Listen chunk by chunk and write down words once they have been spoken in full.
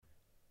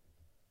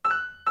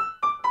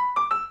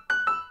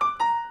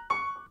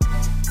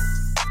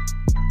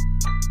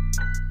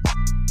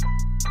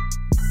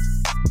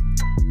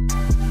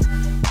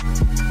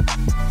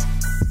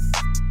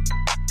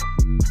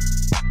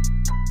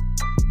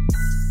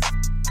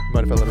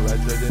Mind if I let it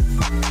ride today, Dave?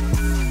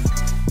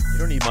 You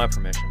don't need my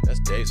permission. That's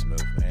Dave's move,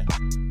 man.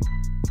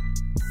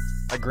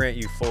 I grant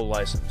you full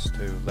license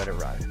to let it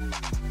ride.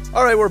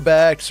 All right, we're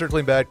back.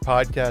 Circling Back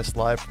podcast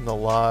live from the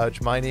Lodge.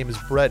 My name is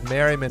Brett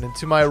Merriman, and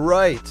to my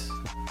right,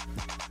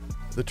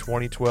 the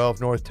 2012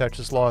 North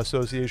Texas Law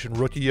Association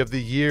Rookie of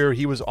the Year.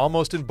 He was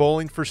almost in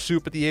Bowling for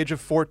Soup at the age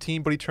of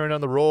 14, but he turned on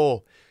the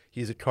roll.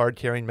 He's a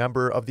card-carrying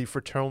member of the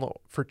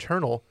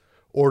Fraternal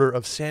Order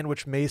of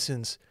Sandwich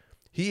Masons.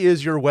 He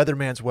is your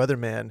weatherman's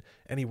weatherman,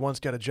 and he once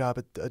got a job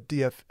at the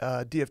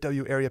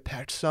DFW area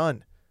Patch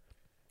Sun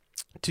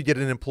to get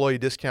an employee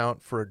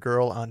discount for a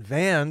girl on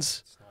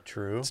Vans. It's not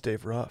true. It's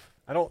Dave Ruff.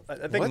 I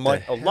think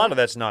a lot of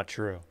that's not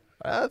true.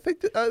 I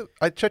think that,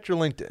 I checked your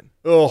LinkedIn.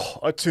 Oh,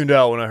 I tuned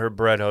out when I heard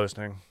Brett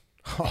hosting.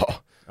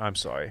 Oh, I'm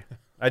sorry.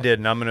 I did,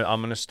 and I'm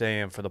gonna stay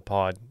in for the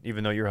pod,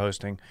 even though you're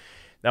hosting.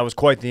 That was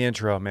quite the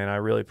intro, man. I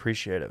really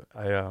appreciate it.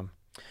 I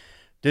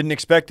didn't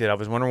expect it. I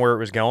was wondering where it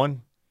was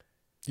going.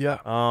 yeah.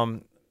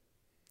 I'm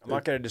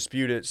not gonna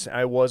dispute it.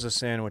 I was a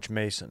sandwich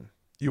mason.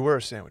 You were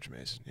a sandwich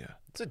mason, yeah.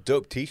 It's a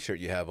dope T-shirt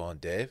you have on,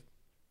 Dave.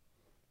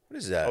 What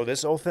is that? Oh,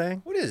 this old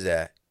thing? What is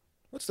that?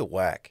 What's the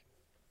whack?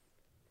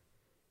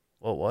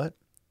 Well, what?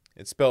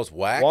 It spells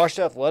whack? Washed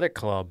Athletic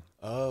Club,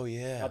 Oh,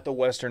 yeah. not the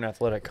Western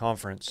Athletic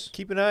Conference.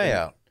 Keep an eye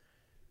out.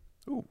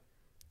 Ooh.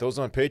 Those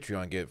on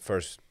Patreon get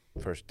first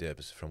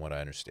dibs, from what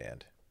I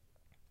understand.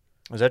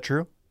 Is that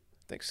true?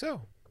 I think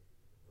so.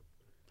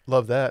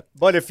 Love that.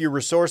 But if you're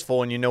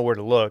resourceful and you know where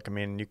to look, I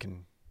mean, you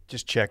can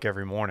just check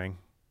every morning.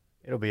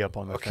 It'll be up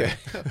on the Okay.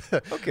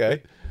 thing.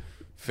 Okay. But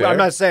Fair. I'm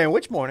not saying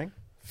which morning.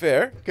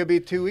 Fair. Could be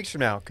 2 weeks from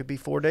now. Could be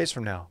 4 days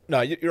from now.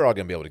 No, you're all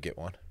going to be able to get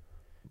one.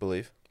 I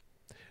believe.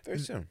 Very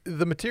soon.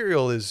 The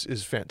material is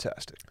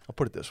fantastic. I'll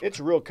put it this way. It's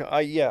real.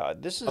 Yeah,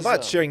 this is. I'm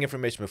not sharing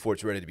information before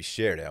it's ready to be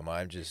shared, am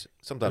I?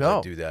 Sometimes No.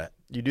 I do that.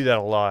 You do that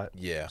a lot.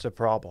 Yeah. It's a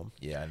problem.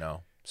 Yeah, I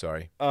know.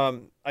 Sorry.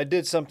 I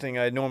did something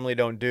I normally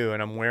don't do,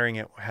 and I'm wearing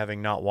it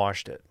having not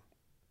washed it.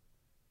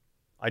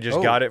 I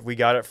just got it. We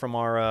got it from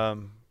our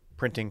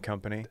printing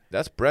company.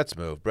 That's Brett's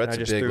move. Brett's I a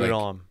just big, threw it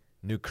like, on.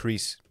 new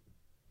crease,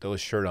 those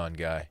shirt on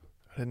guy.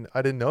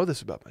 I didn't know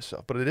this about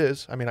myself, but it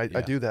is. I mean, I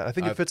Yeah. do that. I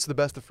think it I've- fits the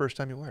best the first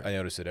time you wear it. I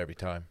notice it every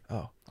time.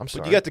 Oh, I'm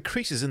sorry. But you got the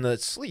creases in the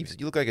sleeves.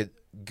 You look like a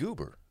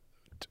goober.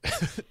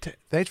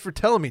 Thanks for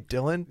telling me,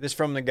 Dylan. This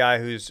from the guy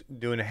who's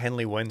doing a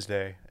Henley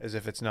Wednesday, as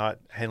if it's not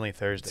Henley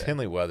Thursday. It's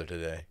Henley weather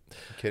today.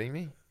 You kidding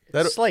me?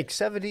 It's like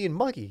 70 and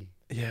muggy.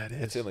 Yeah, it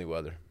It's is. Henley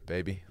weather,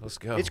 baby. Let's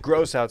go. It's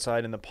gross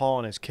outside, and the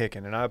pollen is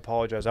kicking. And I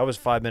apologize. I was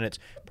 5 minutes,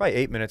 probably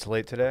 8 minutes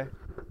late today.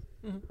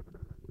 Mm-hmm.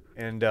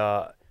 And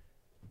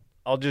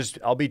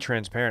I'll be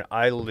transparent.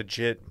 I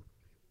legit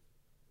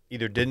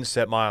either didn't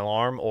set my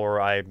alarm,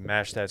 or I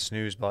mashed that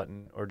snooze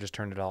button, or just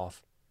turned it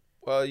off.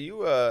 Well,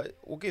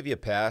 we'll give you a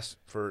pass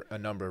for a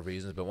number of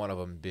reasons, but one of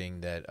them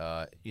being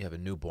that you have a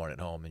newborn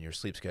at home and your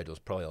sleep schedule is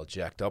probably all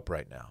jacked up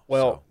right now.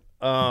 Well,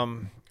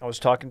 I was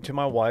talking to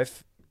my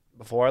wife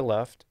before I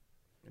left,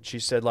 and she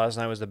said last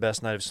night was the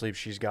best night of sleep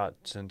she's got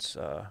since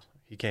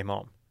he came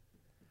home.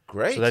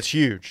 Great. So that's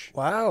huge.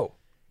 Wow.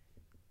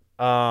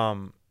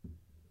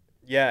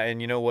 Yeah,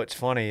 and you know what's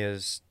funny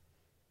is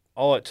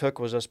all it took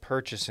was us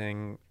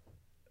purchasing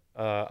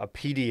a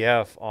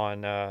PDF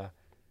on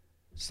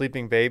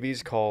sleeping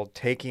babies called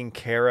Taking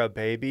Cara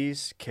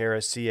Babies.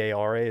 Cara,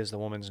 C-A-R-A, is the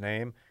woman's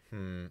name.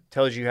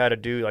 Tells you how to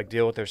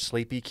deal with their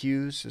sleepy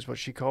cues, is what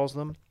she calls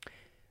them.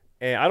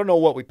 And I don't know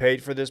what we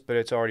paid for this, but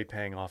it's already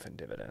paying off in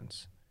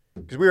dividends.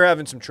 Because we were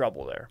having some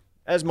trouble there.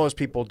 As most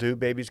people do,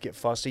 babies get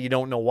fussy. You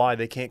don't know why.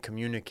 They can't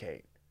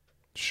communicate.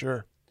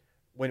 Sure.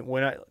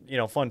 When I,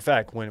 fun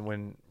fact,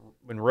 when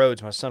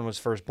Rhodes, my son, was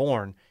first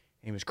born,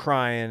 he was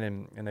crying,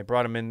 and they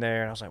brought him in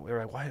there, and I was like,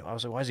 why? I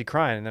was like, why is he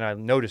crying? And then I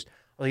noticed,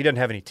 well, he doesn't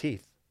have any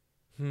teeth.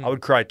 I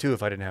would cry too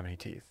if I didn't have any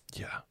teeth.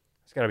 Yeah.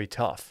 It's got to be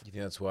tough. You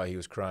think that's why he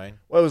was crying?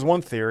 Well, it was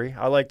one theory.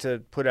 I like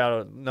to put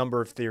out a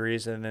number of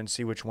theories and then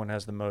see which one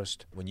has the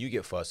most. When you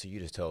get fussy, you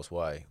just tell us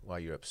why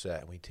you're upset,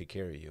 and we take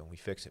care of you, and we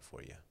fix it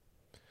for you.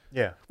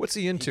 Yeah. What's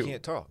he into? He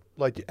can't talk.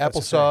 Like the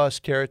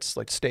applesauce, carrots,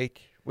 like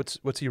steak.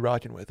 What's he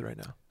rocking with right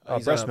now?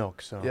 He's Breast on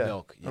milk. So Yeah.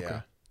 milk. Yeah. Okay.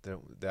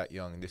 That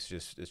young. It's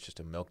just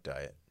a milk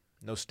diet.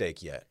 No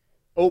steak yet.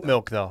 Oat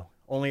milk though,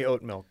 only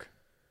oat milk.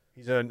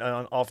 He's an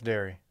off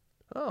dairy.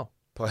 Oh.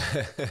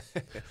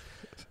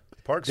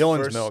 Parks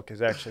Dylan's first, milk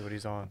is actually what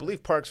he's I on.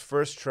 believe Parks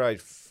first tried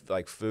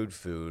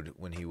food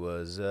when he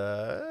was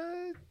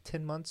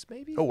 10 months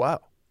maybe. Oh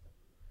wow.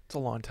 It's a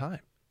long time.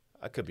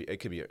 It could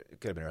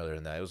have been earlier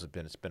than that.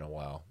 It's been a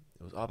while.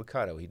 It was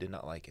avocado. He did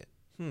not like it.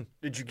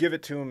 Did you give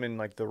it to him in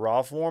like the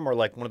raw form or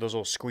like one of those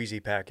little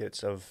squeezy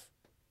packets of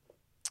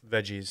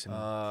veggies and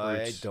I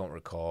fruits? don't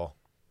recall.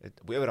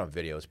 We have it on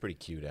video. It's pretty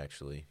cute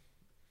actually.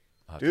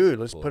 I'll have to Dude,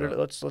 let's pull put it. up.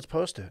 Let's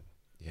post it.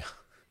 Yeah.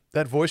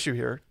 That voice you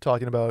hear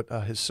talking about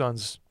his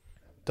son's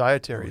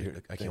dietary.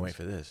 I can't wait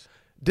for this.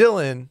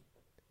 Dylan,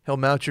 he'll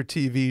mount your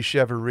TV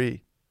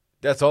Chevrolet.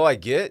 That's all I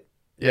get?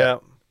 Yeah.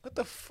 What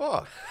the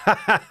fuck?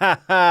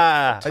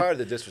 I'm tired of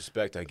the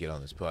disrespect I get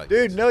on this podcast.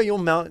 Dude, no, you'll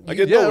mount. I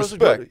get Yeah, no that was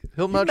respect. good.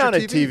 He'll You've mount your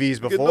mounted TV. TVs You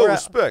get before. no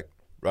respect.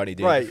 Rodney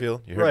Right,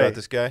 Dangerfield. You heard right. about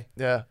this guy?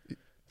 Yeah.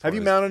 Have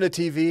you What is- mounted a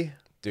TV?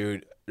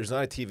 Dude, there's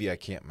not a TV I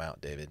can't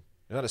mount, David.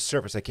 There's not a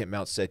surface I can't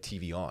mount said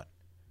TV on.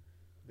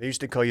 They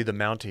used to call you the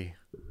Mountie.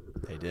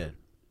 They did.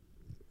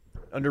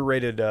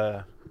 Underrated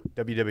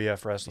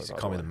WWF wrestler. Used to by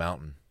call the me the way.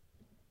 Mountain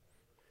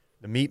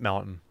The Meat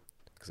Mountain.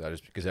 because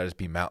I just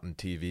be mounting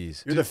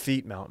TVs. You're the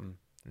Feet Mountain.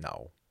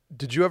 No.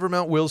 Did you ever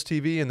mount Will's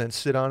TV and then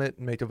sit on it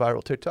and make a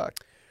viral TikTok?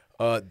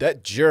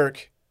 That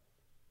jerk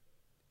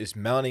is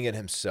mounting it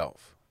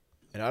himself,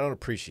 and I don't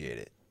appreciate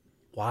it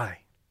Why?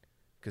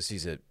 because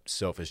he's a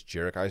selfish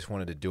jerk. I just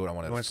wanted to do it. I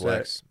wanted He to wants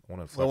flex. I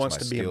wanted to flex Will wants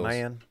my to be skills. a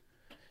man.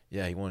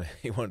 Yeah, he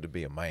wanted to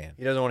be a man.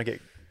 He doesn't want to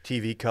get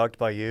TV cucked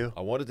by you.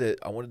 I wanted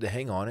to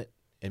hang on it,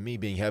 and me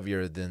being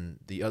heavier than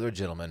the other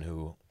gentleman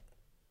who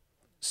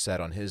sat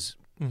on his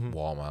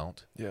wall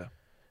mount, Yeah.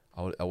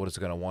 I was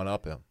going to one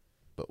up him,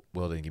 but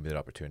Will didn't give me that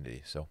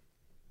opportunity. So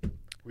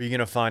Were you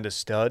gonna find a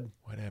stud?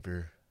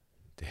 whatever.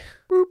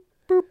 I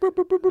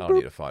don't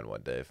need to find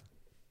one, Dave.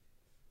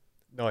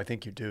 No, I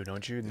think you do,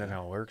 don't you? Isn't that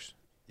how it works?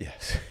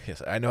 Yes,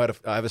 yes. I know how to.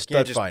 I have a You stud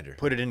can't just finder.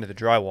 put it into the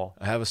drywall.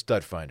 I have a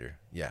stud finder.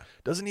 Yeah.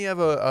 Doesn't he have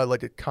a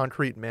like a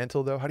concrete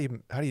mantle though? How do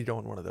you do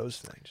one of those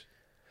things?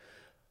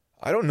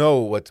 I don't know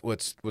what's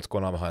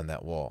going on behind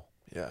that wall.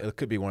 Yeah. It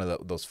could be one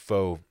of those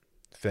faux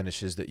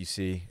finishes that you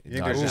see. You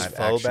think not- there's just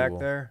not faux back actual.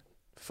 there?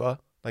 Pho?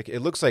 Like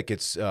it looks like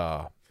it's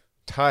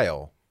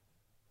tile.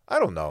 I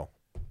don't know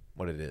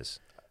what it is.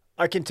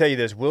 I can tell you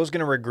this: Will's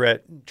gonna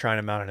regret trying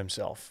to mount it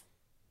himself.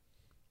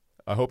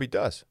 I hope he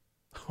does.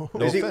 No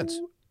Is he- offense.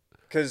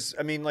 Because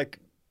I mean, like,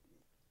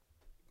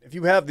 if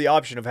you have the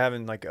option of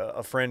having like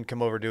a friend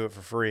come over do it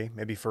for free,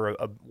 maybe for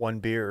a one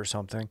beer or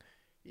something,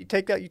 you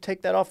take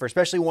that offer,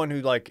 especially one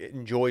who like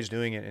enjoys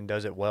doing it and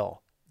does it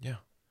well. Yeah,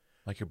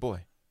 like your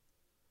boy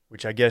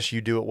Which I guess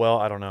you do it well.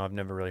 I don't know. I've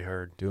never really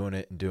heard. doing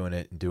it and doing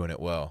it and doing it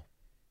well.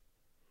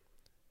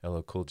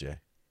 Hello, Cool J.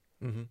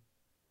 Mm-hmm.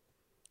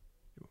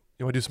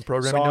 You want to do some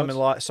programming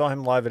notes? Saw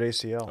him live at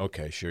ACL.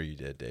 Okay, sure you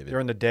did, David.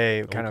 During the day,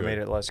 it kind of Okay.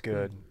 made it less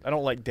good. I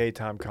don't like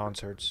daytime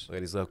concerts.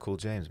 Ladies love Cool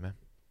James, man.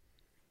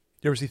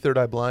 You ever see Third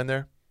Eye Blind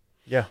there?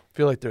 Yeah, I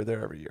feel like they're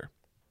there every year.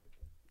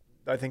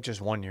 I think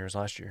just 1 year,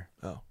 last year.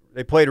 Oh.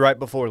 They played right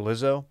before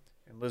Lizzo,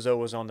 and Lizzo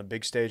was on the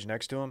big stage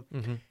next to him.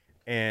 Mm-hmm.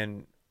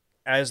 And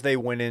as they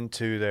went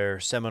into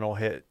their seminal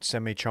hit,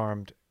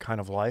 Semi-Charmed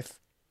Kind of Life,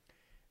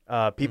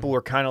 people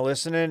were kind of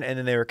listening, and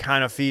then they were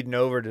kind of feeding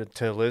over to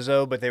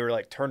Lizzo, but they were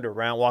like turned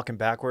around, walking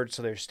backwards,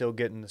 so they're still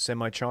getting the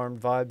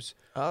Semi-Charmed vibes.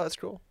 Oh, that's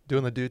cool.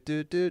 Doing the doot,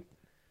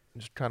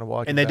 just kind of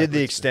walking. And they did the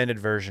backwards. extended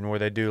version where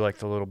they do like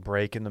the little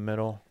break in the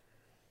middle.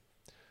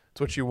 It's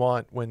what you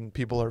want when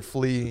people are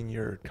fleeing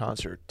your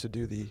concert to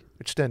do the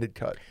extended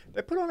cut.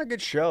 They put on a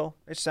good show.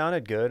 It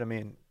sounded good. I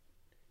mean,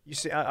 you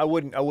see, I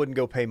wouldn't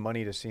go pay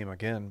money to see him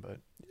again, but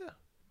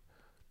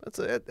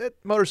That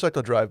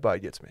motorcycle drive-by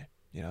gets me.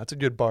 You know, it's a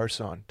good bar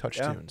song. Touch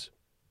Yeah. tunes.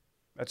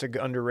 that's a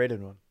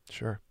underrated one.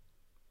 Sure.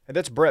 And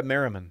that's Brett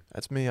Merriman.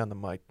 That's me on the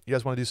mic. You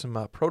guys want to do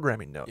some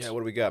programming notes? Yeah, what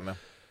do we got, man?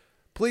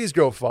 Please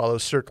go follow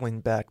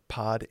Circling Back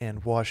Pod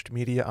and Washed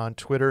Media on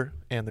Twitter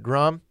and the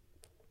Grom.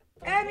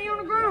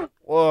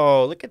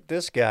 Whoa, look at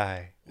this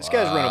guy. This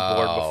guy's run a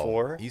board Wow.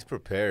 before. He's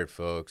prepared,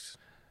 folks.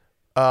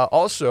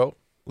 Also,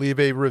 leave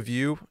a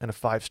review and a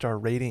 5-star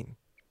rating.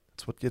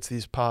 That's what gets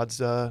these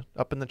pods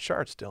up in the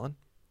charts, Dylan.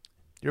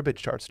 You're a big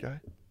charts guy.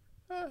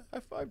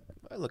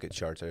 I look at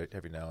charts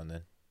every now and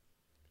then.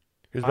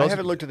 Here's I what else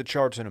haven't you- looked at the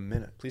charts in a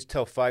minute. Please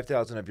tell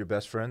 5,000 of your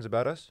best friends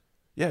about us.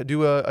 Yeah,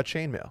 do a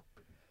chainmail.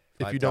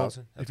 If you don't,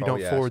 5,000? if That's you all don't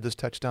we forward ask. this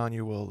touchdown,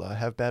 you will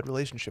have bad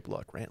relationship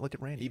luck. Look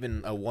at Randy.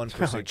 Even a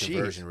 1% Oh, jeez.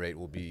 conversion rate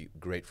will be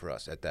great for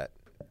us at that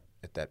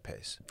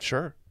pace.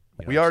 Sure.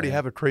 You know We what I'm already saying?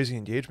 have a crazy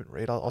engagement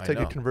rate. I'll I take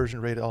a know.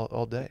 conversion rate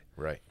all day.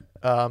 Right.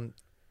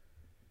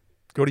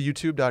 Go to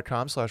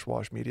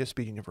youtube.com/washmedia.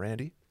 Speaking of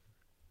Randy,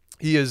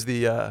 he is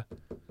the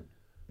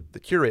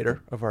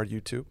curator of our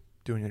YouTube,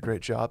 doing a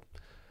great job.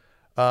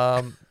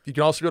 You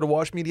can also go to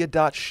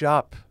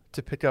washmedia.shop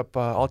to pick up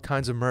all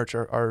kinds of merch.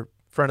 Our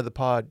friend of the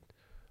pod,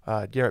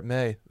 Garrett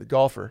May, the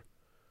golfer,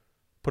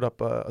 put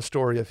up a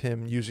story of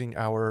him using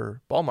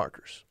our ball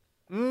markers.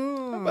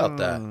 How about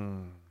that?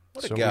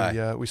 What so a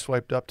guy. we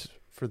swiped up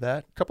for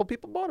that. A couple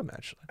people bought them,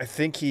 actually. I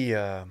think he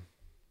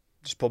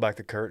just pulled back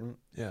the curtain.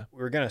 Yeah.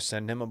 We were going to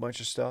send him a bunch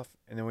of stuff,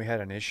 and then we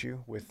had an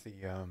issue with the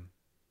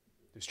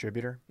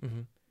distributor,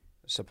 Mm-hmm.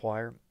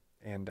 supplier,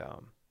 and I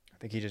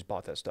think he just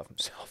bought that stuff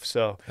himself.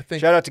 So I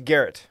think shout out to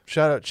Garrett.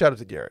 shout out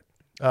to Garrett.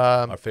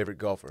 Our favorite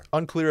golfer.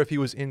 Unclear if he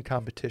was in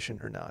competition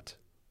or not,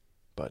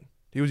 but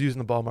he was using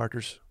the ball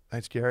markers.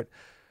 Thanks, Garrett.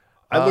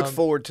 I look Um,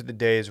 forward to the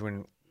days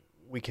when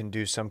we can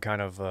do some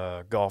kind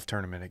of golf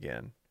tournament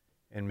again,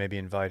 and maybe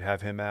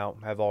have him out,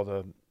 have all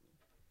the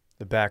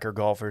backer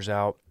golfers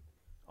out.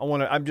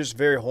 I'm just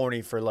very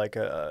horny for like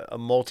a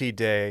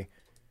multi-day,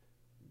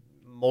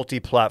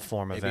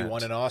 multi-platform Maybe event.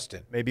 one in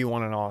Austin Maybe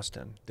one in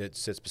Austin that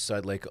sits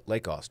beside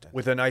Lake Austin.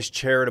 with a nice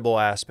charitable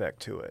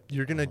aspect to it.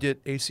 You're gonna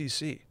get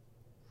ACC.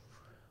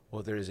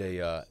 Well, there's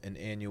an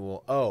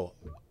annual.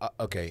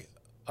 Okay.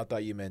 I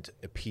thought you meant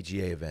a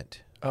PGA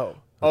event. Oh.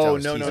 Oh, Hotel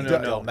no, no, season no,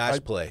 Del no.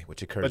 match play,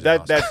 which occurs.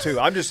 But in that Austin. too.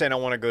 I'm just saying I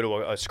want to go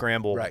to a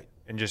scramble Right.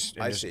 and just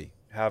I see.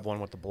 have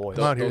one with the boys.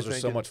 Come on. here Those are so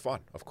thinking- much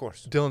fun. Of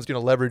course. Dylan's going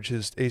to leverage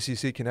his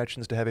ACC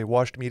connections to have a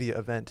washed media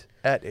event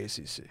at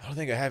ACC. I don't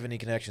think I have any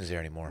connections there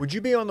anymore. Would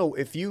you be on the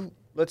if you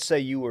let's say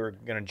you were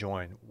going to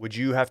join, would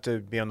you have to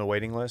be on the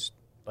waiting list?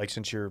 Like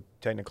since you're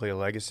technically a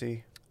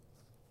legacy?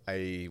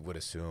 I would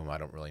assume. I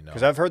don't really know.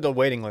 Because I've heard the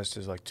waiting list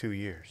is like 2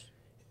 years.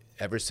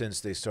 Ever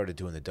since they started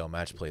doing the Dell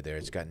match play there,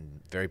 it's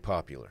gotten very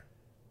popular.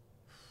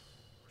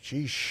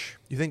 Sheesh.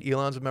 You think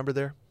Elon's a member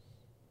there?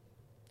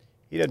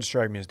 He doesn't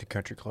strike me as the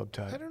country club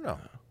I type. don't know.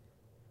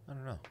 I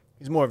don't know.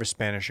 He's more of a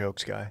Spanish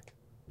Oaks guy.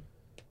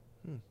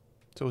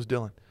 So is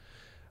Dylan.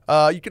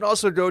 You can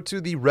also go to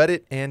the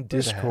Reddit and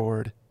Where's the hat?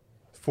 Discord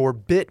for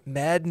Bit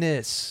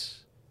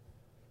Madness.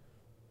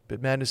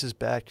 Bit Madness is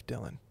back,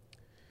 Dylan.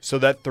 So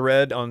that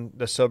thread on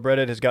the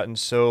subreddit has gotten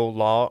so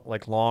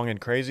long and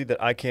crazy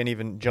that I can't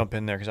even jump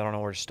in there because I don't know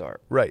where to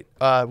start. Right.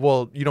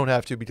 Well, you don't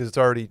have to because it's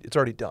already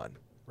done.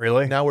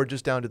 Really? Now we're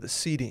just down to the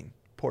seeding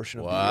portion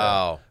of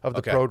Wow. the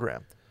Okay.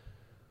 program.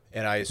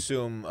 And I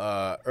assume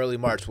early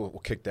March we'll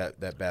kick that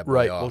bad boy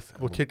Right, off.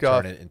 we'll kick turn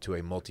off- it into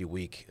a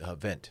multi-week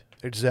event.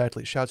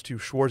 Exactly. Shouts to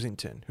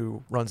Schwarzington,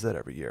 who runs that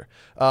every year.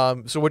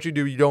 So what you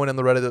do, you go in on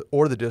the Reddit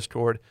or the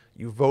Discord,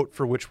 you vote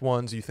for which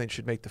ones you think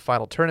should make the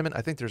final tournament.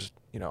 I think there's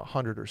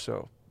 100 or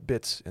so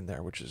bits in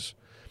there, which is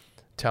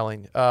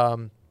telling.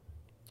 And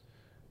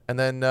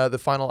then the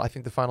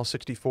final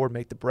 64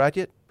 make the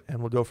bracket, and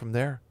we'll go from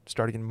there,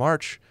 starting in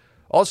March.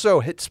 Also,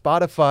 hit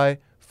Spotify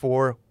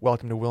for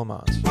Welcome to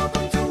Wilmot's.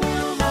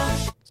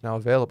 It's now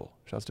available.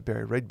 Shouts to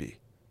Barry Rigby.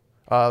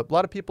 A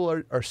lot of people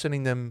are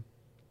sending them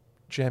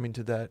jamming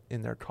to that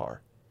in their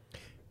car.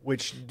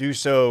 Which do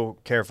so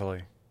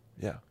carefully.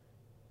 Yeah,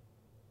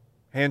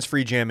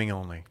 Hands-free jamming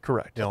only.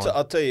 correct. Dylan.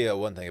 I'll tell you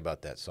one thing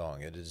about that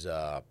song. It is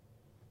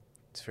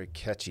it's very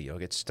catchy. It'll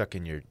get stuck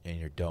in your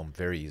dome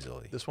very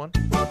easily. This one?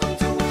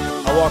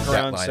 I walk That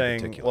around line in saying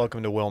particular.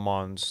 "Welcome to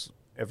Wilmons"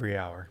 every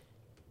hour.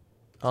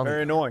 Um,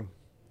 Very annoying.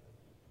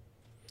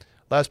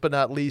 Last but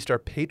not least, our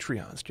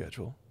Patreon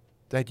schedule.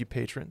 Thank you,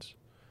 patrons.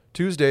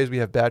 Tuesdays we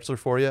have Bachelor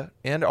for you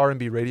and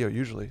R&B radio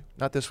usually.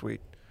 Not this week.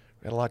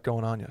 We had a lot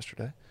going on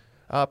yesterday.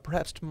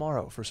 Perhaps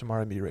tomorrow for some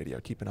R&B radio.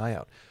 Keep an eye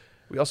out.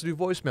 We also do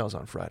voicemails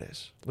on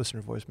Fridays.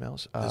 Listener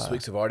voicemails. This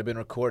week's have already been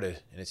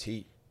recorded, and it's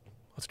heat.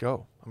 Let's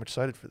go. I'm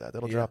excited for that.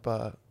 That'll Yeah.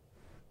 drop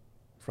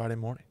Friday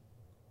morning.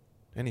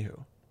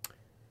 Anywho,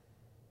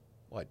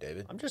 What,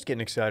 David? I'm just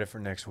getting excited for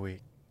next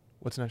week.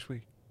 what's next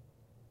week?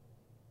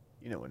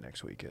 You know what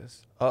next week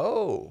is.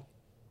 Oh.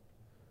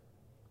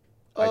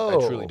 I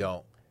truly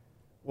don't.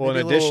 Well,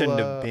 Maybe in a addition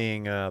little, to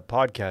being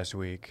podcast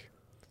week,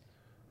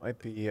 might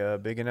be a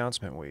big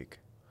announcement week.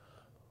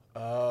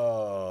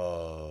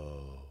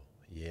 Oh,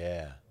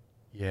 yeah.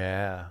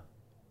 Yeah.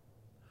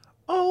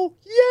 Oh,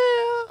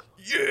 yeah.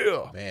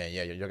 Yeah. Man,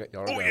 yeah, y'all are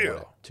Oh, going yeah.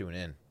 to tune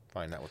in,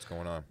 find out what's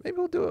going on. Maybe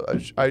we'll do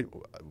it. I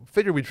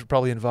figured we should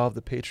probably involve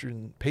the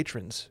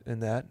patrons in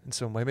that in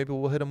some way. Maybe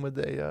we'll hit them with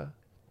the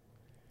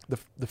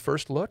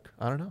first look.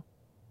 I don't know.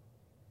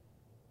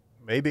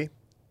 Maybe.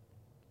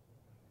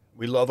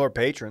 We love our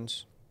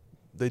patrons.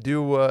 They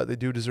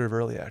do deserve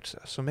early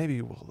access. So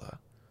maybe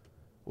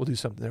we'll do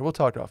something there. We'll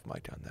talk off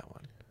mic on that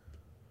one.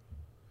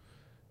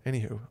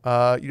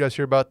 Anywho, you guys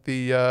hear about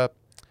the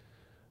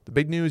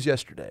big news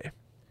yesterday?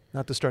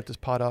 Not to start this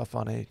pod off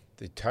on a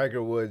The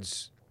Tiger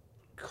Woods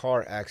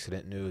car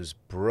accident news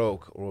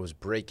broke or was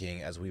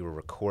breaking as we were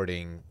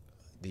recording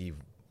the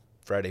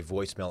Friday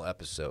voicemail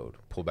episode.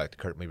 Pull back the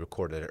curtain. We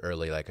recorded it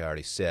early, like I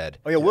already said.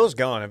 Oh, yeah, Will's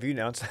gone. Have you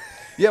announced that?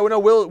 yeah. Well, no,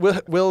 Will I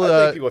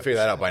think people figure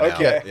that out by now.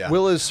 okay. Yeah.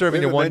 Will is We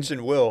serving a haven't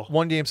mentioned Will.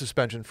 one game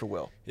suspension for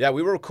Will. Yeah,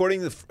 we were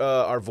recording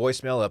our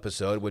voicemail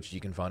episode, which you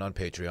can find on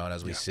Patreon,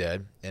 as we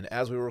said. And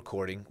as we were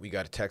recording, we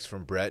got a text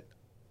from Brett,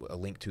 a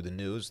link to the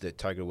news that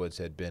Tiger Woods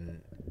had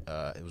been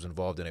it was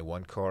involved in a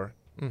one-car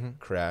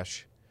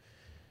crash,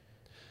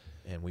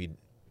 and we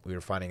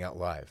were finding out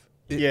live.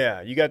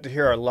 Yeah, you got to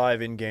hear our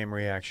live in-game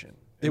reaction.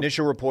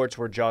 Initial reports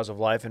were Jaws of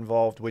Life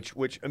involved,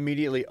 which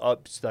immediately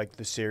ups like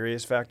the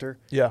serious factor.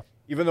 Yeah.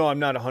 Even though I'm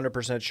not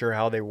 100% sure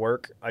how they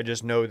work, I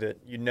just know that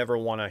you never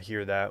want to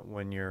hear that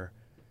when you're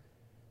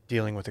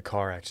dealing with a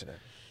car accident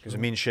because it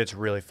means shit's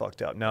really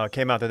fucked up. Now, it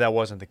came out that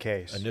wasn't the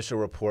case. Initial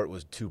report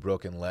was 2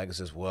 broken legs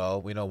as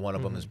well. We know one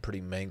of them is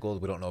pretty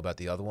mangled. We don't know about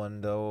the other one,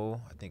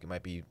 though. I think it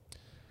might be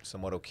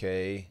somewhat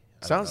okay. I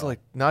don't Sounds know. like,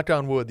 knock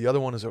on wood, the other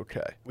one is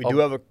okay. We do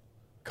have a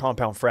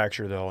compound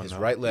fracture, though. His in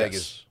the- right leg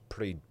yes. is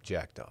pretty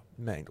jacked up.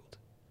 Mangled.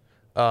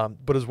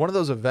 But it's one of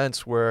those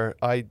events where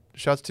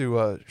shouts to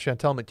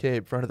Chantel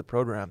McCabe, friend of the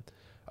program.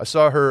 I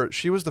saw her.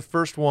 She was the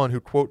first one who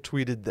quote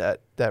tweeted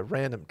that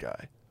random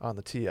guy on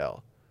the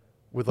TL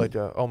with like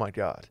a, oh my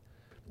God.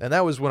 And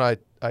that was when I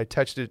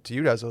texted it to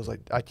you guys. I was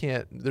like, I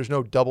can't, there's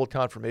no double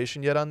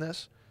confirmation yet on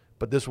this,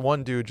 but this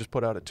one dude just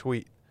put out a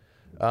tweet.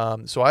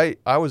 So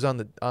I was on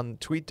the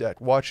tweet deck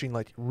watching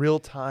like real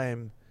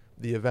time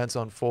the events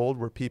unfold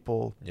where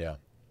people Yeah.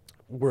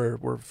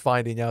 were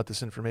finding out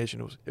this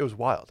information. It was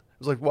wild.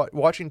 It was like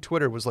watching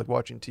Twitter was like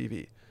watching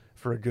TV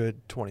for a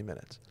good 20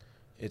 minutes.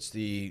 It's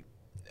the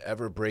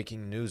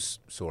ever-breaking news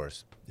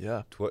source.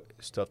 Yeah.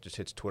 Stuff just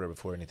hits Twitter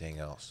before anything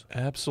else.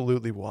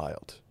 Absolutely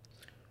wild.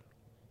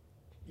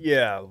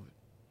 Yeah.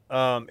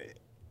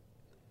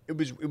 It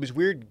was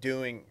weird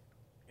doing,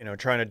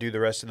 trying to do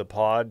the rest of the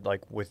pod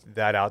like with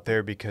that out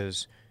there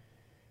because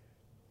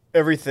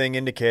everything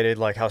indicated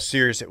like how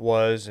serious it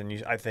was,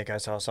 and I think I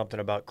saw something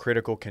about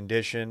critical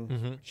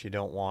condition, which you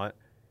don't want.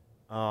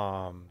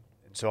 And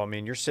so I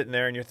mean, you're sitting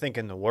there and you're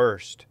thinking the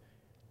worst,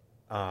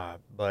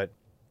 but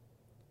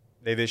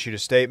they've issued a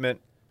statement.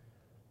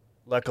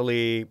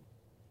 Luckily,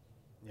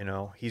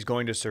 he's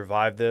going to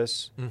survive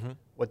this.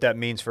 What that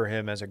means for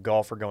him as a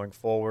golfer going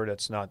forward,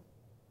 that's not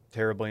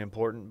terribly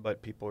important,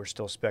 but people are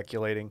still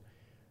speculating.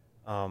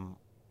 Compound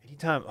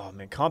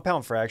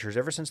fractures,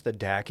 ever since the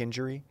Dak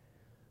injury,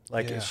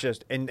 it's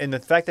just, and the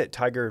fact that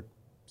Tiger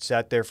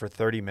sat there for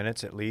 30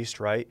 minutes at least,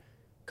 right?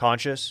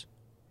 Conscious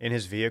in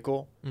his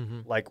vehicle,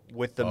 like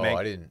with the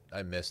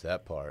I missed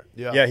that part.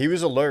 Yeah, he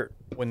was alert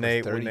when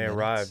they minutes?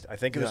 arrived. I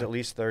think it was at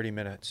least 30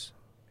 minutes.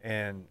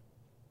 And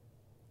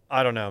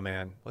I don't know,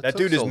 man. What That took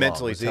dude so is long?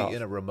 mentally Was tough. he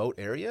in a remote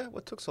area?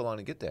 What took so long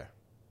to get there?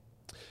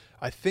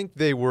 I think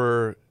they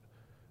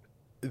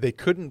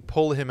couldn't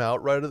pull him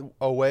out right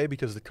away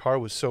because the car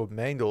was so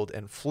mangled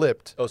and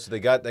flipped. Oh, so they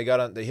hit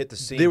the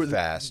scene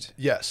fast.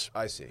 Yes.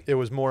 I see. It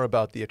was more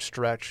about the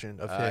extraction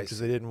of him I because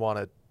see.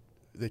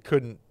 they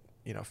couldn't,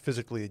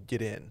 physically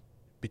get in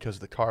because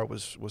the car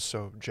was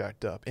so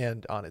jacked up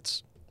and on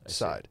its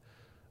side.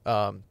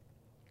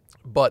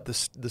 But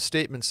the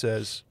statement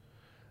says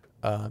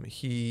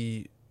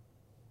he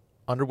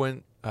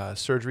underwent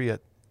surgery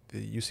at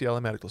the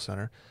UCLA Medical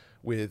Center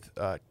with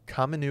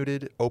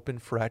comminuted open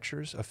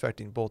fractures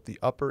affecting both the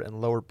upper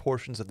and lower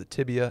portions of the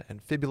tibia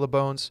and fibula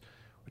bones,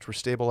 which were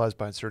stabilized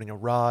by inserting a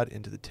rod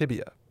into the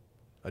tibia.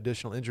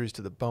 Additional injuries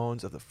to the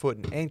bones of the foot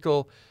and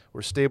ankle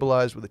were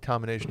stabilized with a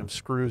combination of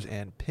screws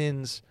and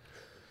pins.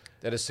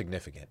 That is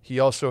significant. He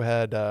also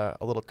had a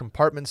little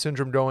compartment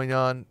syndrome going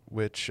on,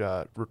 which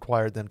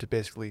required them to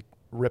basically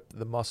rip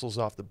the muscles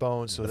off the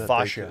bones so The that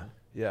fascia.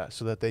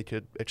 so that they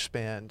could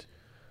expand.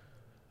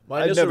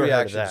 My I'd initial never heard of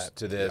reactions that.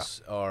 to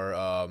this are,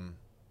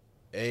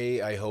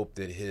 I hope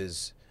that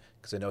because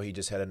I know he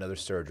just had another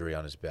surgery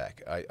on his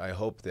back. I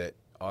hope that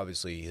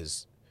obviously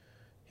he's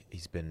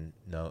been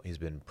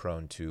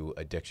prone to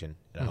addiction,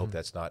 and I hope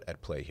that's not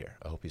at play here.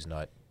 I hope he's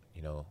not,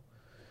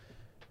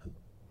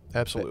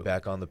 Absolutely.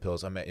 back on the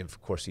pills. I mean,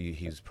 of course,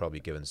 he's probably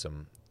given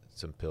some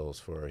pills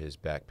for his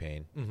back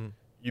pain. Mm-hmm.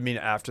 You mean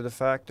after the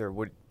fact, or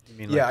what? You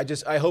mean? Yeah, like,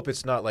 I hope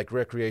it's not like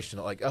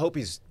recreational. Like I hope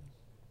he's,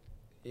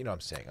 what I'm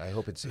saying. I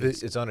hope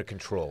it's under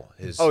control.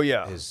 His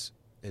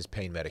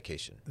pain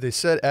medication. They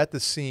said at the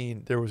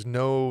scene there was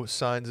no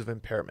signs of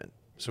impairment,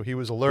 so he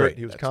was alert. Great.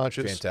 He was That's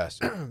conscious.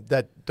 fantastic.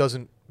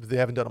 They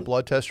haven't done a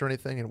blood test or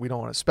anything, and we don't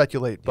want to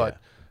speculate. But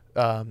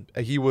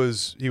he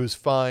was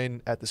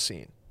fine at the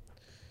scene,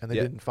 and they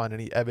didn't find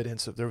any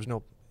evidence of there was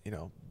no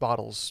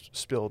bottles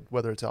spilled,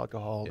 whether it's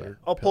alcohol or.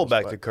 I'll pull pills,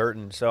 back but- the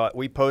curtain. So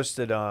we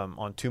posted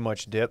on Too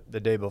Much Dip the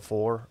day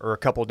before, or a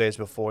couple days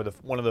before,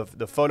 one of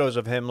the photos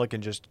of him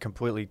looking just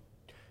completely,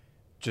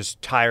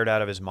 just tired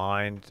out of his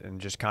mind and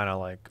just kind of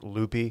like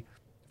loopy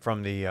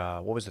from the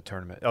what was the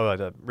tournament? Oh,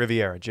 the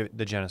Riviera,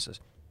 the Genesis.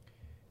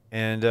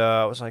 And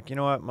I was like, you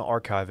know what, I'm gonna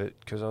archive it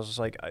because I was just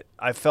like,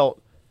 I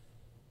felt.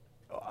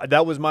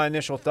 That was my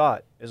initial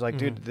thought. Is like,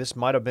 dude, this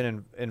might have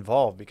been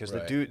involved because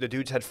Right. the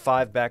dude's had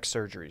 5 back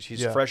surgeries.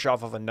 He's Yeah. fresh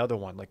off of another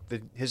one. Like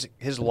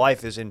his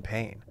life is in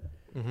pain.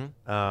 Mm-hmm.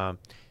 And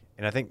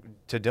I think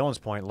to Dylan's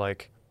point,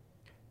 like,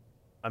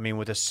 I mean,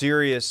 with a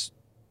serious,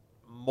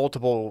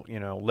 multiple,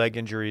 leg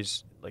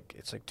injuries, like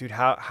it's like, dude,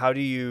 what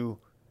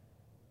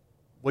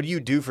do you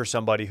do for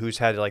somebody who's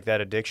had like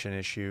that addiction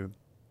issue,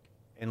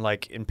 and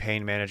like in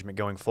pain management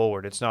going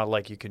forward? It's not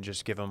like you can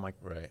just give him like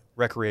Right.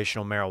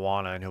 recreational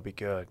marijuana and he'll be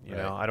good. You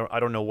know, I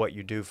don't know what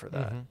you do for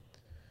that. Mm-hmm.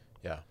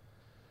 Yeah.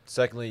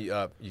 Secondly,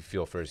 you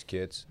feel for his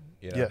kids.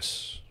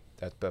 Yes.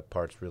 That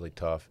part's really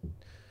tough.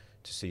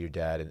 To see your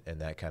dad in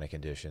that kind of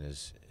condition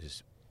is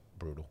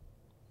brutal,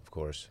 of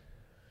course.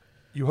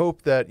 You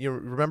hope that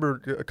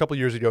remember a couple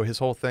years ago, his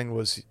whole thing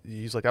was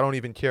he's like, I don't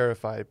even care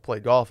if I play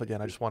golf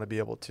again. I just want to be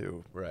able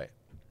to Right.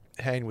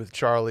 hang with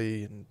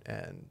Charlie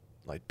and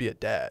like be a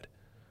dad.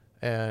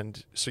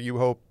 And so you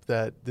hope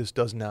that this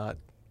does not,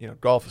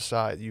 golf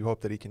aside, you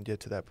hope that he can get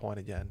to that point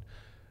again.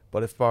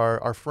 But if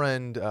our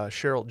friend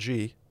Cheryl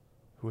G,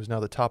 who is now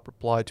the top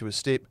reply to his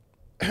statement,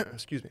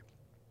 excuse me,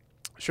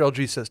 Cheryl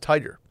G says,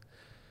 Tiger,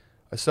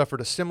 I suffered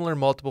a similar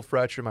multiple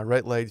fracture in my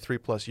right leg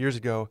 3+ years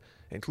ago,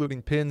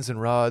 including pins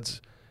and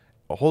rods,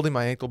 holding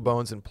my ankle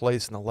bones in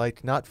place and the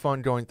like. Not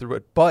fun going through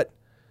it, but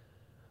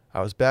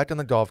I was back on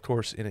the golf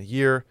course in a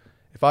year.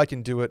 If I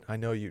can do it, I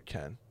know you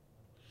can.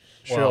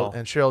 Wow.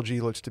 Cheryl G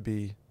looks to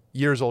be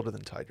years older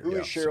than Tiger. Who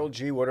is Cheryl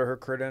G? What are her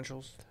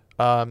credentials?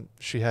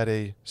 She had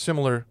a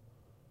similar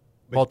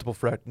multiple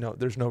fracture. No,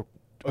 there's no.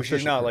 Oh, she's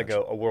official not like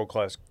credential. a world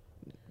class.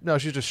 No,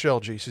 she's just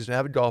Cheryl G. She's an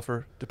avid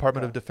golfer,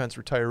 Department of Defense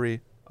retiree,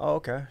 Oh,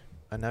 okay.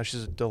 and now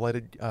she's a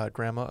delighted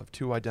grandma of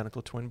 2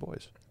 identical twin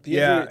boys.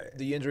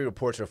 The injury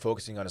reports are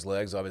focusing on his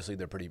legs. Obviously,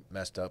 they're pretty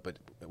messed up, but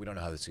we don't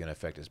know how this is going to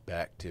affect his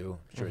back, too.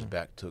 I'm sure his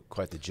back took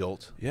quite the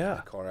jolt. Yeah. In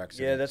the car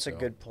accident. Yeah, that's a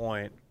good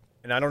point.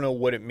 And I don't know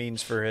what it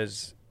means for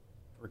his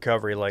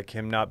recovery, like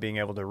him not being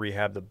able to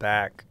rehab the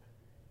back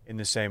in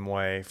the same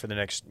way for the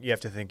next, you have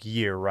to think,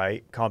 year,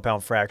 right?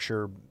 Compound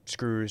fracture,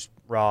 screws,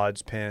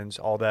 rods, pins,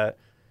 all that.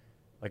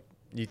 Like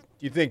you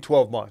think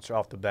 12 months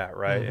off the bat,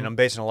 right? And I'm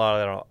basing a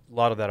lot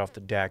of that off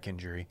the Dak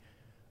injury.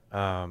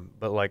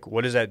 But like,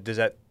 what is that? Does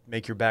that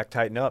make your back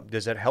tighten up?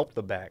 Does that help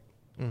the back?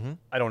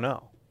 I don't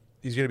know.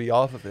 He's going to be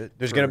off of it.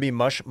 There's going to be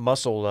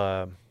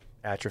muscle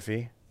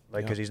atrophy,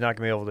 like because he's not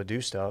going to be able to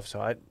do stuff.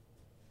 So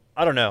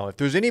I don't know if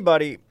there's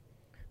anybody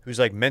who's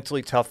like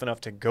mentally tough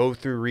enough to go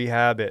through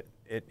rehab at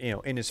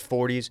in his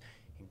 40s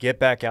and get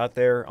back out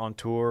there on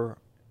tour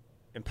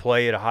and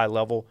play at a high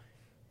level,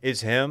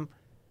 is him.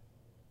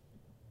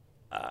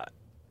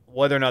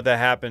 Whether or not that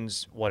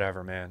happens,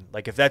 whatever, man.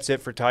 Like if that's it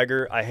for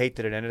Tiger, I hate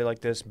that it ended like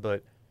this,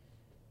 but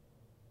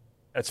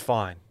that's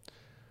fine.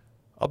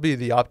 I'll be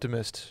the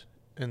optimist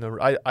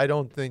I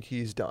don't think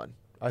he's done.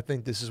 I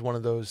think this is one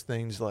of those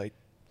things like,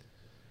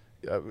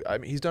 I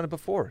mean, he's done it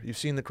before. You've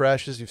seen the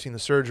crashes, you've seen the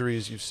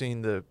surgeries, you've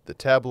seen the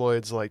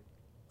tabloids. Like,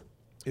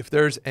 if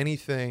there's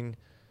anything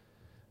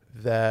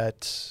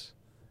that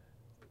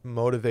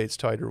motivates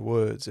Tiger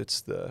Woods,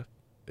 it's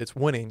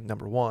winning,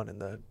 number one,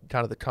 and the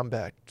kind of the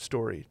comeback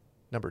story,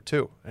 number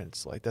two. And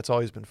it's like that's all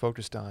he's been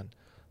focused on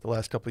the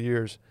last couple of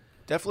years.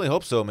 Definitely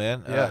hope so,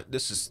 man. Yeah.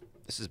 This is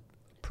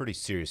pretty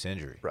serious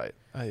injury. Right.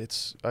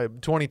 It's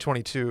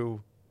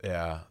 2022.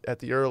 Yeah. At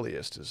the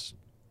earliest is.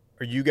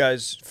 Are you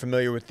guys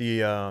familiar with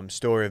the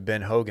story of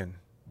Ben Hogan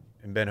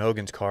and Ben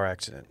Hogan's car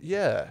accident?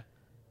 Yeah.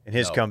 And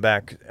his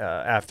comeback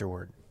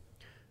afterward.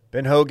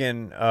 Ben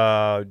Hogan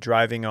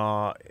driving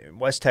on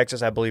West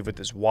Texas, I believe, with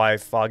his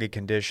wife, foggy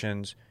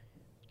conditions,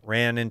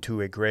 ran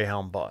into a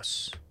Greyhound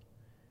bus.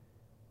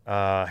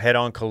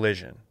 Head-on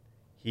collision.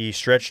 He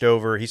stretched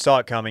over. He saw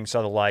it coming,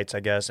 saw the lights,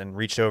 I guess, and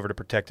reached over to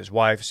protect his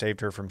wife,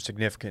 saved her from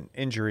significant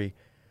injury.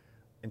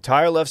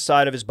 Entire left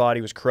side of his body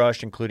was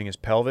crushed, including his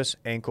pelvis,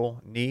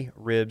 ankle, knee,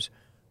 ribs,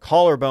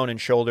 collarbone, and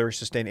shoulder.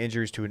 Sustained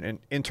injuries to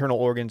internal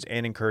organs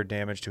and incurred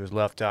damage to his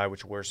left eye,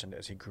 which worsened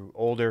as he grew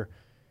older.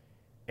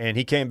 And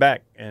he came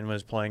back and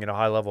was playing at a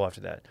high level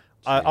after that.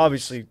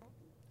 Obviously,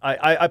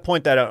 I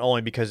point that out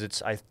only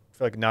because I feel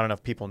like not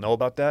enough people know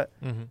about that.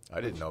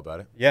 I didn't know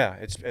about it. Yeah,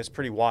 it's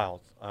pretty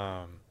wild.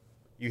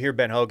 You hear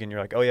Ben Hogan, you're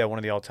like, oh yeah, one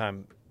of the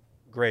all-time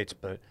greats,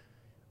 but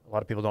a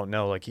lot of people don't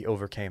know like he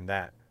overcame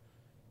that.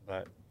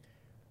 But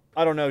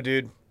I don't know,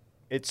 dude.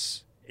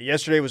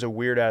 Yesterday was a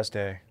weird ass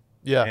day.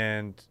 Yeah.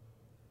 And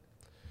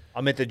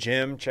I'm at the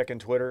gym checking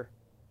Twitter,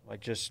 like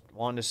just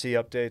wanting to see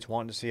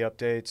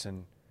updates,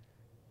 and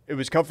it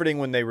was comforting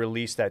when they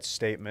released that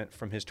statement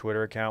from his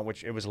Twitter account,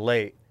 which it was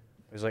late.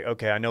 It was like,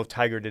 okay, I know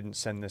Tiger didn't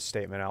send this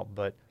statement out,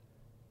 but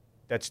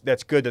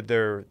that's good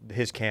that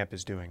his camp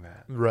is doing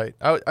that. Right.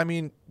 I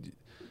mean,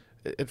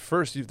 at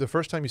first, the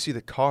first time you see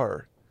the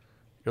car,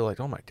 you're like,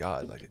 oh my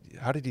God, like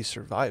how did he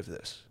survive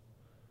this?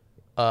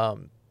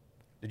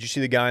 Did you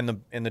see the guy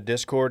in the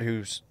Discord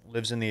who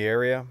lives in the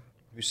area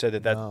who said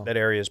that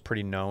area is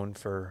pretty known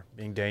for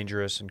being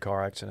dangerous in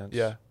car accidents?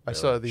 Yeah, I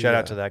saw the shout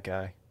out to that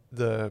guy.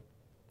 The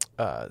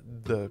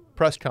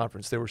press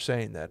conference, they were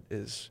saying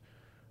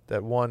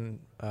that one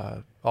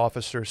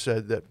officer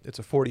said that it's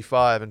a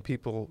 45 and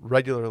people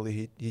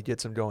regularly he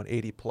gets them going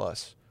 80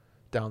 plus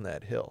down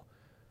that hill.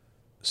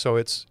 So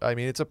it's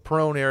a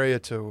prone area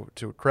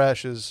to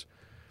crashes.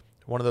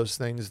 One of those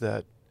things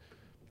that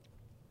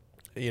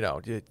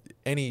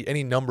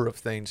any number of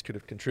things could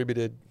have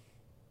contributed.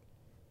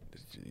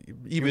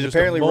 Even he was just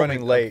apparently a moment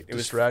running late. It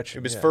was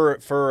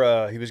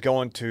for he was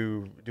going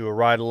to do a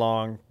ride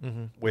along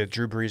with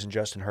Drew Brees and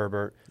Justin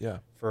Herbert. Yeah.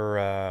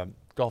 For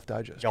Golf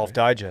Digest. Golf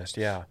Digest,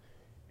 yeah.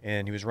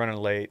 And he was running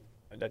late.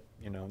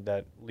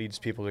 That leads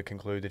people to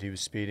conclude that he was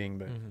speeding,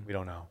 but we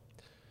don't know.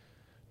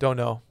 Don't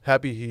know.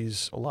 Happy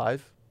he's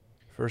alive,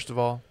 first of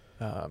all.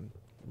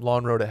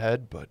 Long road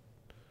ahead, but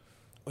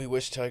We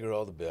wish Tiger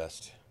all the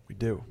best. we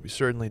do. We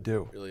certainly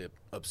do. Really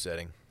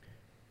upsetting.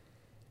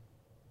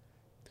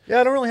 Yeah,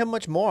 I don't really have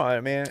much more.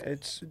 I mean,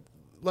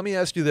 Let me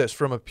ask you this.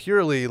 From a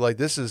purely, like,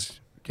 this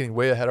is getting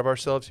way ahead of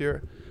ourselves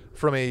here.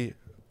 From a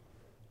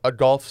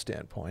golf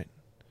standpoint,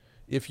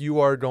 if you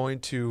are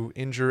going to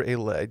injure a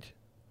leg,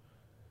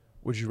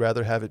 would you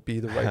rather have it be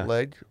the right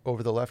leg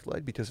over the left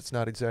leg because it's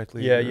not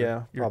exactly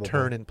your probably.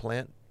 turn and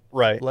plant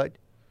right. leg?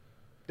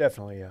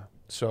 Definitely, yeah.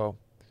 So,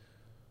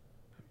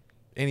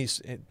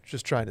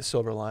 just trying to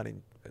silver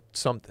lining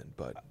something,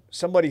 but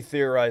Somebody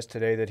theorized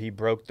today that he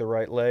broke the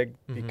right leg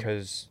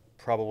because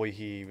probably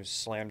he was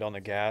slammed on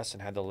the gas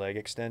and had the leg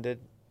extended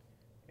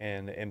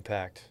and the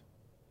impact.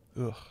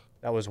 ugh.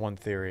 That was one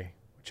theory,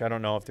 which I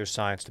don't know if there's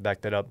science to back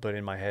that up, but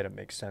in my head it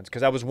makes sense.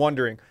 Because I was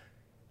wondering,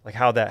 like,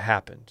 how that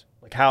happened.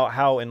 Like,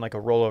 how in, like, a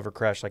rollover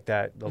crash like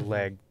that, the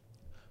leg.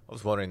 I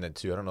was wondering that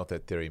too. I don't know if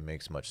that theory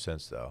makes much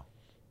sense though.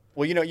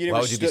 Well, you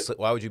Why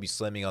would you be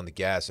slamming on the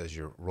gas as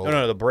you're rolling?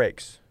 No, the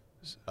brakes.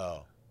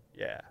 Oh.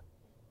 Yeah.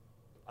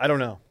 I don't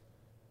know.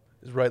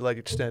 His right leg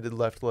extended,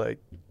 left leg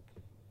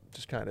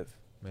just kind of.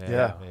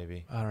 Yeah,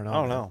 maybe. I don't know. I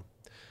don't man. know.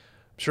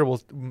 I'm sure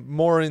we'll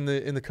more in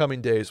the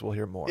coming days. We'll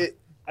hear more.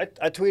 I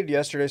tweeted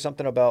yesterday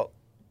something about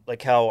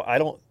like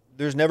how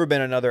there's never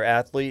been another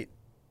athlete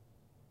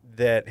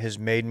that has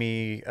made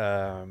me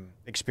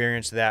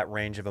experience that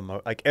range of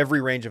like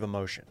every range of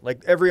emotion,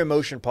 like every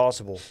emotion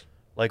possible,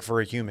 like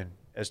for a human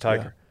as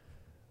Tiger.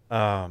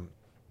 I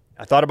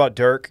thought about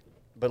Dirk,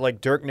 but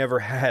like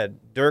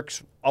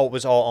Dirk's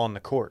was all on the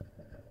court,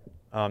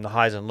 the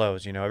highs and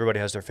lows. You know, everybody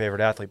has their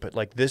favorite athlete, but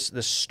like the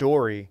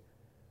story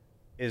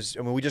is.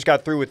 I mean, we just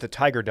got through with the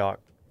Tiger doc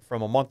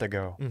from a month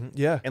ago.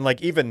 Yeah. And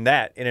like even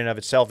that in and of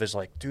itself is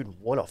like,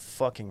 dude, what a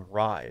fucking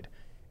ride.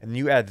 And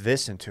you add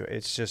this into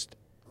it,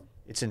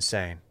 it's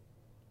insane.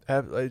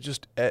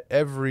 Just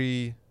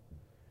every,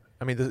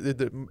 I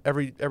mean,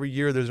 every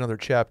year there's another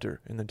chapter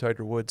in the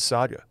Tiger Woods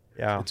saga.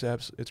 Yeah.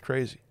 It's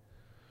crazy.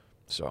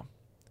 So,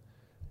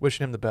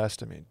 wishing him the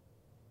best. I mean,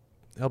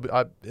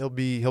 he'll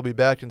be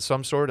back in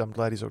some sort. I'm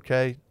glad he's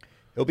okay.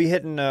 He'll be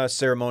hitting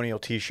ceremonial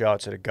tee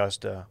shots at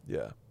Augusta.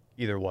 Yeah.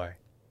 Either way.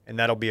 And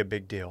that'll be a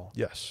big deal.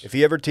 Yes. If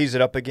he ever tees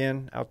it up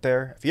again out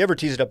there,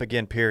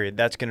 period,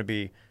 that's going to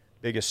be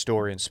biggest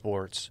story in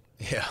sports.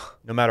 Yeah.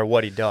 No matter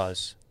what he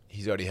does.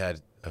 He's already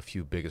had a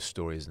few biggest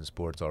stories in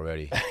sports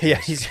already. Yeah,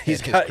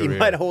 he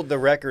might hold the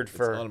record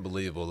for. It's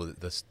unbelievable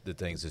the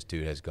things this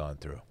dude has gone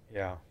through.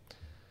 Yeah.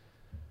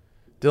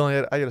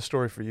 Dylan, I got a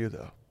story for you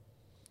though.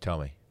 Tell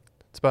me.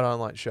 It's about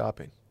online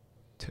shopping.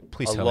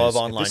 Please I tell love me.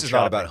 online If this is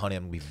shopping. not about Honey,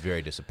 I'm going to be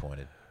very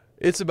disappointed.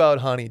 It's about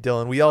Honey,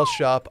 Dylan. We all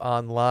shop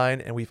online,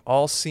 and we've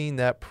all seen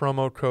that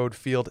promo code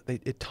field.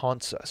 It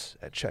taunts us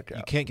at checkout.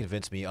 You can't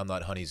convince me I'm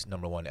not Honey's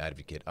 #1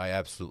 advocate. I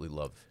absolutely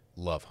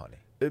love Honey.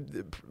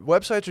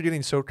 Websites are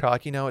getting so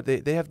cocky now.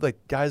 They have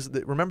like guys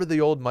that remember the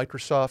old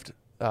Microsoft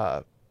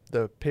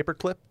the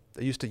paperclip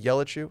that used to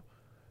yell at you.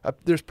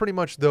 There's pretty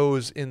much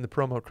those in the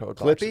promo code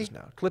boxes Clippy?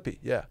 now. Clippy,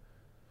 yeah.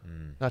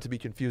 Not to be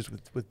confused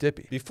with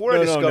Dippy. Before I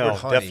discovered no,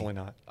 Honey, definitely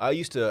not. I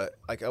used to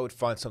I would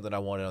find something I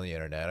wanted on the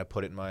internet. I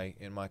put it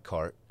in my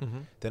cart.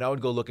 Then I would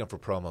go looking for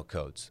promo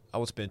codes. I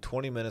would spend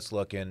 20 minutes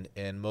looking,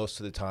 and most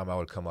of the time I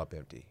would come up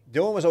empty.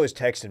 Dylan was always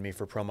texting me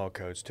for promo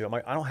codes too. I'm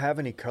like, I don't have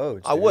any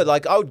codes. I dude.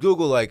 would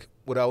Google like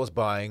what I was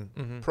buying,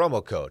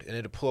 promo code, and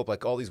it'd pull up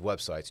like all these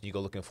websites, and you go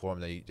looking for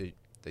them.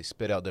 They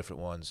spit out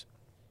different ones,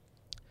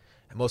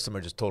 and most of them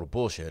are just total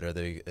bullshit, or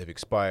they've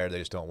expired. They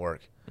just don't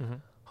work.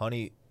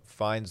 Honey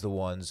finds the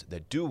ones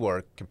that do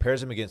work, compares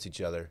them against each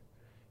other,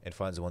 and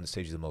finds the one that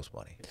saves you the most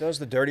money. It does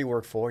the dirty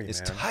work for you, It's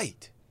man.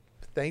 tight.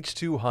 Thanks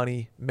to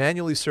Honey,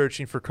 manually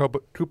searching for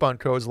coupon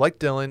codes like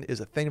Dylan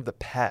is a thing of the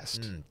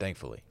past.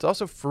 Thankfully. It's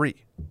also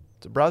free.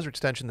 It's a browser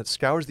extension that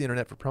scours the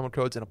internet for promo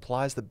codes and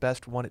applies the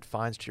best one it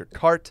finds to your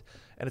cart,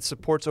 and it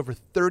supports over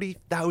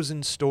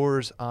 30,000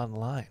 stores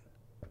online.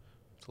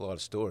 It's a lot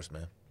of stores,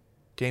 man.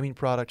 Gaming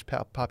products,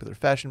 popular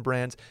fashion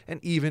brands, and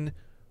even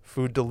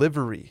food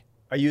delivery.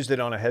 I used it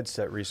on a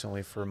headset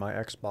recently for my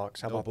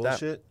Xbox. How No about that?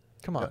 bullshit?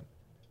 Come on.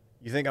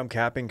 You think I'm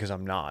capping? Because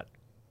I'm not.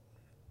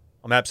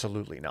 I'm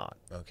absolutely not.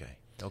 Okay.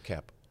 No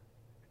cap.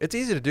 It's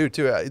easy to do,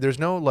 too. There's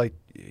no, like,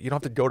 you don't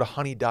have to go to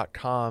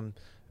honey.com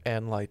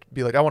and, like,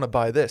 be like, I want to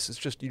buy this. It's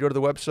just you go to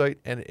the website,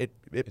 and it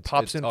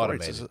pops it's in for you. It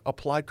automated. says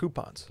apply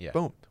coupons. Yeah.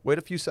 Boom. Wait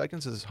a few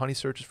seconds as Honey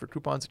searches for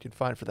coupons it can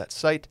find for that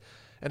site.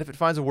 And if it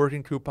finds a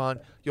working coupon,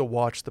 you'll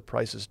watch the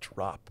prices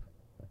drop.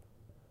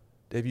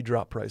 Dave, you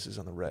drop prices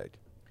on the reg.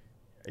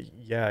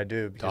 Yeah, I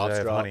do. Because Tops I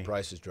have drop, Honey.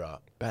 prices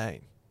drop.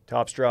 Bang.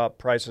 Tops drop,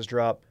 prices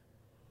drop.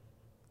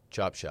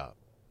 Chop shop.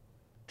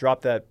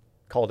 Drop that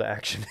call to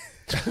action.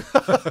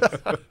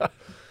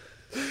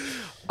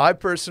 I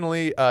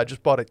personally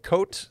just bought a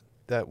coat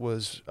that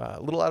was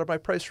a little out of my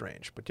price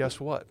range. But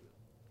guess what?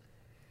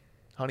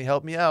 Honey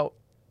helped me out.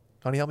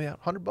 Honey helped me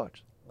out.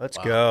 $100. Let's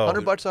Wow. go.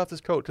 $100 off this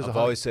coat because I've of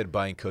Honey. always said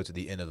buying coats at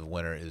the end of the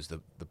winter is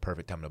the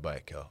perfect time to buy a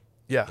coat.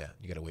 Yeah. Yeah.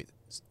 You got to wait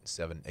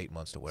 7-8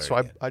 months to wear So it.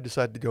 again. I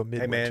decided to go Hey,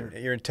 midwinter.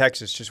 man, you're in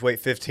Texas. Just wait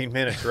 15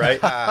 minutes, right?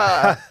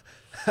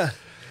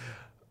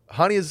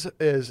 Honey is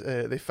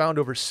they found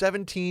over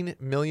 17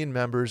 million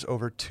members,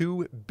 over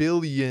 $2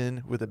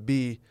 billion with a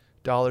B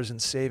dollars in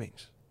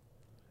savings.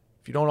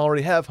 If you don't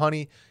already have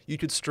Honey, you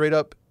could straight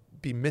up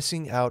be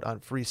missing out on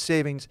free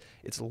savings.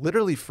 It's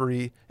literally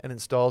free and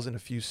installs in a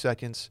few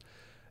seconds.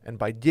 And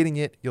by getting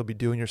it, you'll be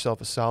doing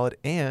yourself a solid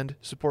and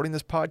supporting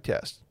this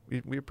podcast.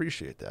 We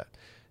appreciate that.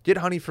 Get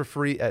Honey for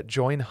free at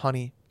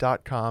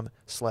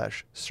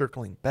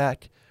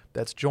joinhoney.com/circlingback.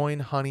 That's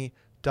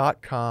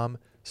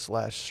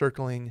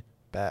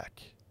joinhoney.com/circlingback.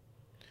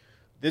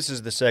 This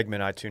is the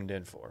segment I tuned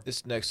in for.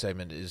 This next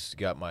segment is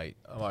got my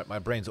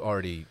brain's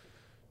already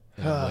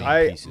in a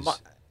million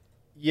pieces.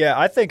 Yeah,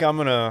 I think I'm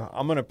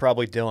gonna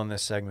probably Dylan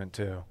this segment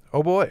too.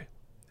 Oh boy.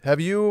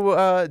 Have you,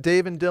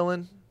 Dave and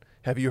Dylan,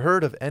 have you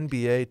heard of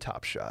NBA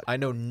Top Shot? I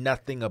know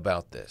nothing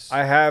about this.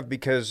 I have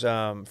because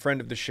friend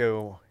of the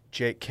show,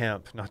 Jake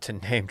Kemp, not to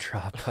name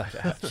drop,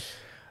 but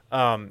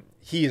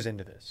he is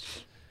into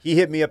this. He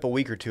hit me up a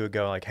week or two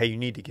ago like, hey, you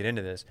need to get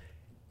into this.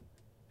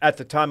 at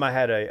the time I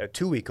had a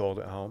 2-week-old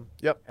at home.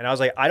 Yep. And I was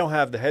like, I don't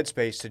have the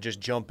headspace to just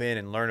jump in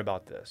and learn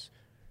about this.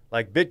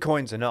 Like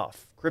Bitcoin's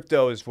enough.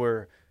 Crypto is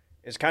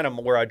kind of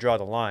where I draw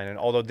the line. And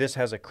although this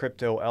has a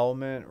crypto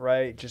element,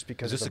 right? Just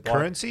because Is this of a the block-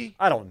 currency?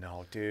 I don't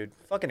know, dude.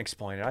 Fucking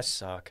explain it. I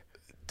suck.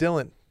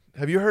 Dylan,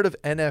 have you heard of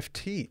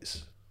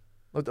NFTs?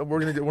 We're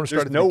gonna start. There's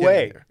at the no beginning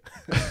way.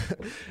 here.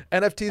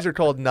 NFTs are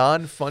called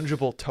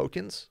non-fungible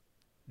tokens.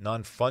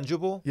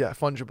 Non-fungible? Yeah,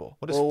 fungible.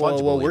 What is Whoa,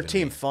 fungible? whoa, we're even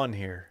team mean? fun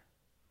here.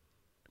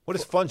 What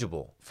is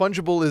fungible?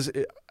 Fungible is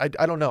I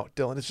don't know,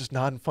 Dylan. It's just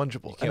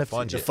non-fungible. You can't NFT.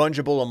 funge The it.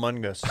 fungible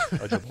Among Us.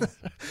 Fungible.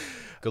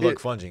 Good luck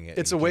funging it.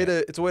 It's You a way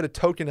can't. to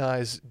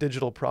tokenize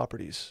digital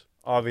properties.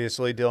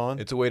 Obviously, Dylan.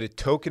 It's a way to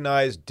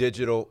tokenize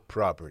digital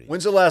property.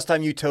 When's the last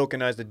time you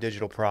tokenized a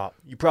digital prop?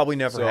 You probably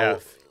never So,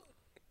 have.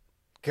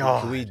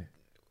 God. Can we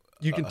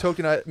You can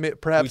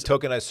perhaps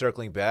tokenize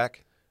circling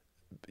back?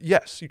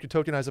 yes, you could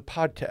tokenize a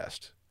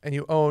podcast, and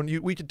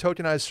we could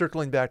tokenize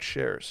Circling Back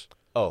shares.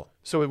 Oh,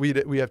 So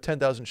we have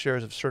 10,000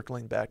 shares of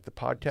Circling Back the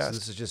so podcast.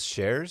 this is just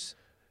shares,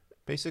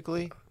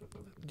 basically?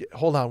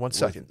 Hold on one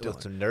second, With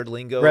Dylan. some nerd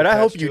lingo. Brett, I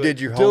hope attached you to did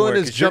it? your Dylan homework.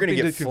 is 'Cause you're jumping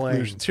gonna to get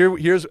flamed.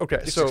 conclusions. Here's okay.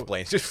 Just So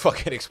explain. Just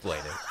fucking explain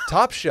it.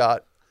 Top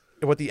Shot,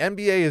 what the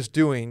NBA is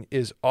doing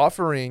is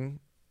offering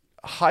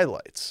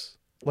highlights,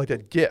 like a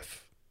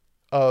GIF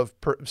of,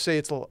 say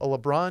it's a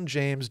LeBron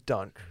James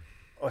dunk,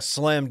 A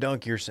slam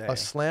dunk, you're saying? a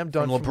slam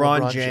dunk from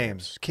LeBron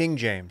James, King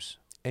James.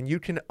 and you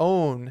can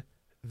own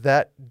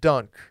that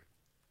dunk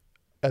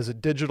as a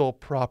digital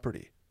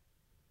property.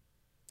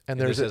 And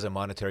This there's has a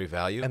monetary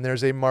value.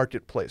 there's a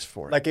marketplace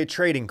for it. Like a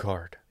trading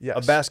card. Yes.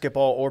 A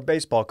basketball or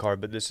baseball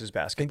card, but this is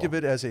basketball. Think of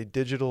it as a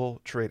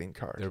digital trading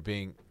card They're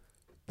being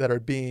that are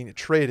being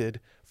traded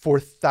for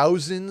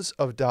thousands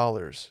of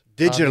dollars on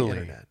the Digitally.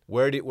 internet.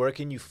 where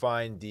can you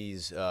find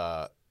these?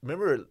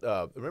 Remember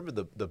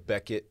the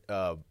Beckett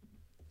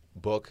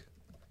book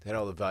that had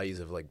all the values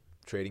of like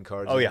trading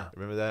cards. Oh, in it? yeah.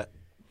 Remember that?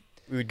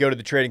 We would go to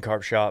the trading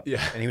card shop,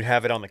 Yeah. and he would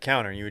have it on the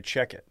counter, and you would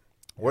check it.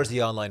 Where's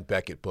the online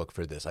Beckett book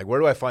for this? Like, where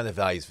do I find the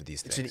values for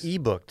these It's things? an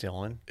ebook,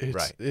 Dylan.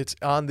 Right. It's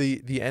on the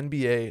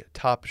NBA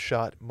Top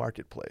Shot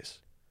marketplace.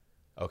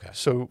 Okay.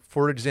 So,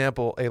 for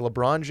example, a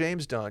LeBron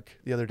James dunk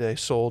the other day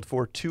sold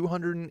for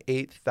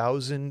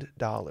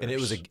 $208,000. And it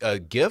was a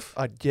GIF.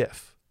 a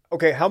GIF.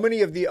 Okay, how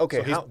many of the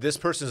So this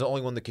person's the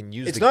only one that can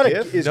use it's the not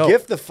GIF. is No.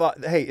 GIF the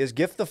is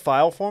GIF the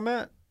file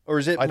format, or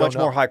is it I don't much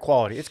more know. high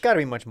quality? It's got to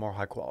be much more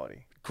high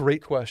quality.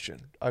 Great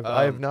question.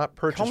 I have not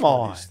purchased come one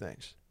on. of these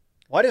things.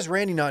 Why does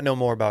Randy not know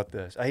more about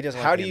this? He doesn't.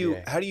 How like do the you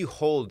NBA. how do you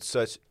hold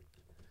such?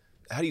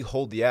 How do you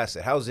hold the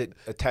asset? How is it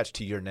attached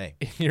to your name?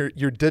 In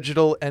your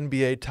digital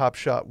NBA Top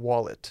Shot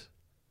wallet.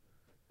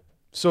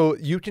 So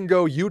you can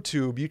go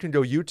YouTube. You can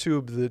go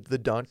YouTube the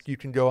dunk. You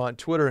can go on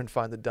Twitter and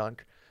find the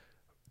dunk,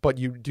 but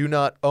you do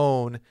not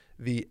own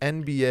the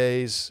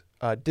NBA's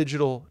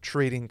digital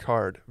trading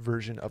card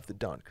version of the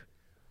dunk.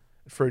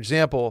 For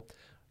example,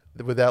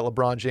 with that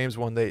LeBron James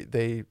one,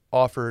 they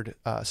offered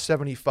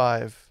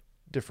 75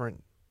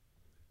 different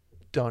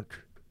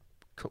dunk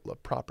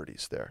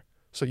properties there.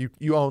 So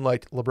you own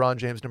like LeBron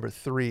James number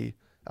 3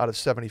 out of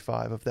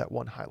 75 of that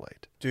one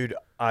highlight. Dude,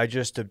 I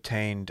just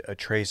obtained a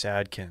Trace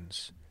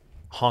Adkins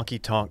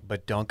honky tonk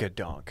but dunk a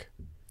dunk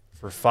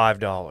for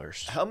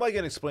 $5. How am I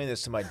going to explain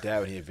this to my dad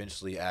when he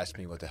eventually asks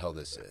me what the hell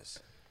this is?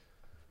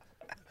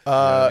 You know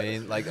what I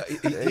mean, like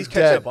he's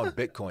catching Dad. up on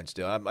Bitcoin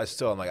still. I'm like,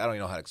 I don't even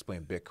know how to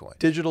explain Bitcoin.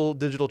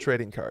 Digital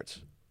trading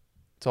cards.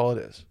 That's all it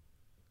is.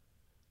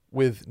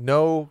 With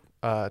no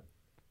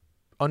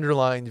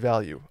underlying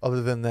value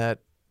other than that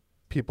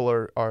people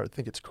are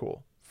think it's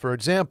cool. For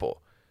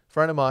example, a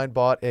friend of mine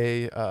bought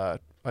a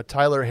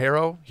Tyler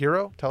Hero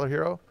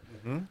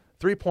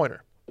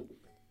 3-pointer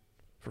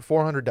for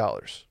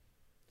 $400.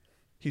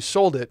 He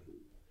sold it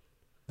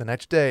the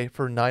next day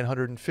for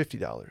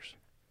 $950.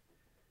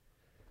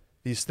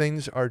 These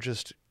things are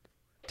just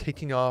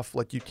taking off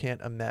like you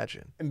can't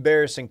imagine.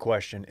 Embarrassing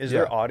question. Is Yeah.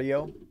 there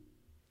audio?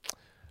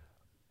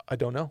 I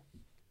don't know.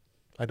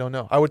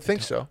 I would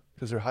think so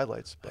because they're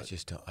highlights. I But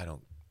just don't. I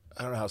don't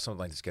know how something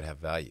like this could have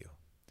value.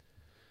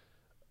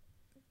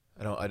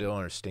 I don't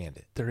understand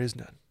it. there is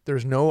none.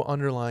 There's no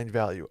underlying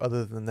value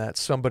other than that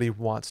somebody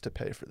wants to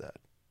pay for that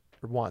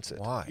or wants it.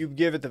 Why? You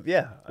give it the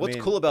What's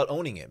cool about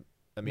owning it?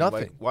 I mean,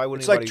 Nothing. Why would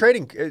It's like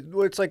anybody? trading.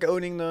 It's like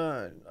owning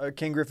the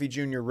Ken Griffey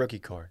Jr. rookie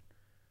card.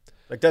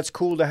 Like that's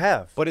cool to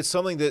have. But it's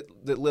something that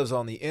lives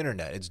on the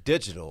internet. It's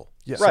digital.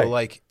 Yeah. So Right.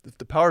 like, If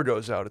the power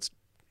goes out, you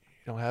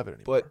don't have it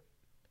anymore.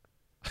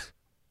 but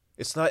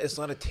it's not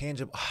a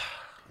tangible.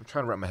 I'm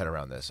trying to wrap my head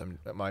around this.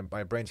 My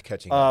brain's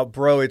catching up.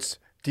 Bro, it's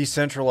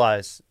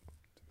decentralized.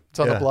 It's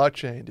on yeah. the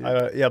blockchain, dude.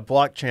 Yeah,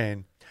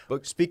 blockchain.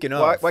 But Speaking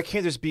of, why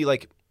can't this be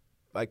like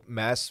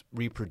mass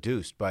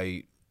reproduced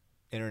by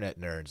internet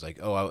nerds? Like,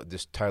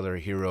 this Tyler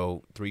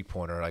Hero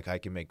 3-pointer, like I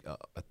can make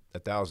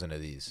 1,000 of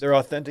these. they're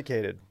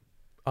authenticated.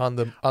 on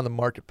the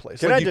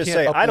marketplace. Can Like, I you just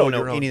can't say I don't upload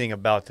your know own. anything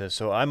about this,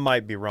 so I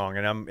might be wrong.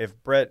 And if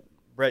Brett,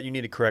 you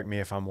need to correct me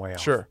if I'm way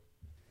off. Sure.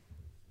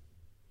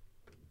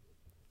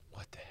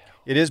 What the hell?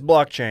 It is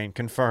blockchain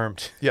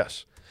confirmed.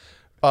 Yes.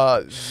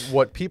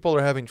 What people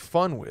are having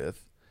fun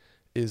with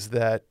is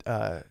that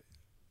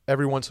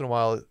every once in a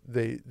while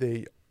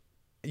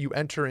you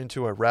enter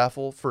into a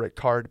raffle for a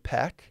card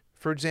pack,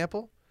 for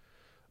example,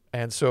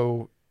 and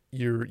so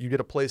you get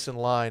a place in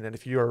line, and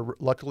if you are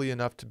lucky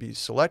enough to be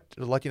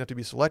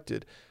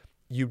selected,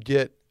 you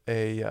get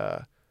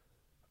a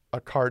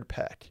card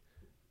pack,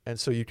 and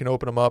so you can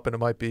open them up, and it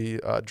might be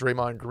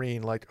Draymond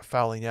Green like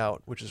fouling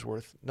out, which is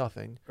worth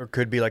nothing, Or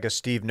could be like a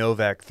Steve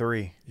Novak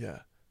 3. yeah,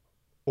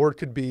 or it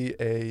could be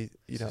This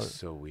is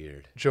so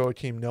weird.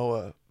 Joakim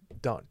Noah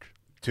dunk.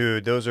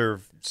 Dude, those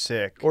are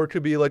sick. Or it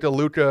could be like a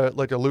Luka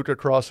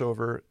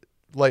crossover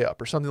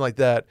layup or something like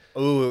that.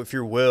 Ooh, if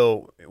you're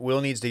Will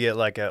needs to get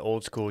like an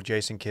old school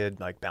Jason Kidd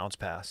like bounce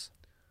pass.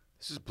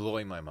 This is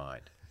blowing my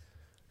mind.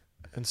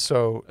 And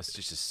so, That's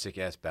just a sick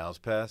ass bounce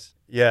pass.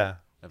 Yeah.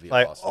 That'd be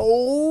Like, awesome.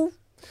 oh,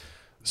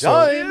 so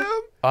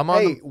I'm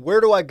on hey,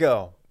 where do I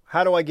go?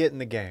 How do I get in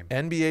the game? the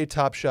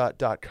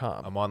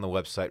NBATopShot.com. I'm on the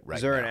website right now.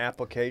 Is there an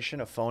application,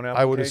 a phone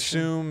application? I would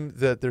assume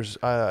that there's.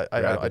 I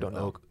don't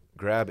know.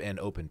 Grab and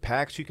open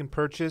packs you can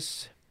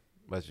purchase.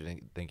 What do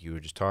you think you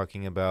were just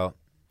talking about?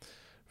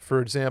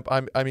 For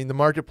example, I mean the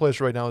marketplace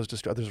right now is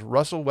just there's a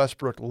Russell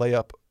Westbrook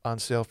layup on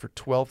sale for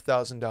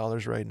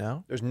 $12,000 right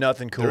now. There's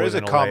nothing cooler There is a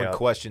than common layup.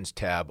 questions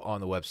tab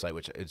on the website,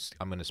 which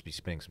I'm going to be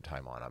spending some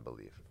time on, I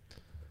believe.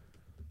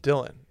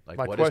 Dylan, Like,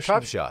 my what is question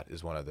Top Shot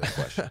is one of the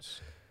questions.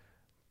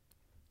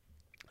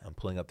 I'm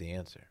pulling up the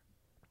answer.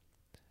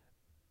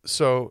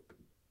 So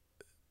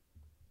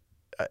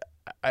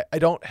I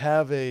don't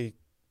have a.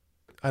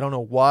 I don't know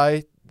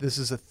why this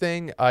is a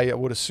thing. I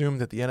would assume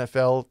that the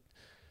NFL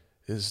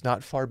is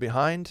not far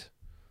behind.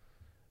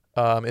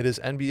 It is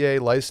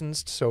NBA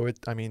licensed, so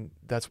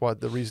that's why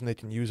the reason they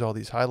can use all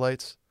these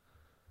highlights.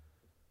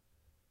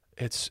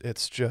 It's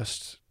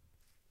just.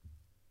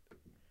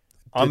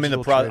 I'm in the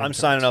digital trading I'm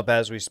signing cards. up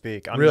as we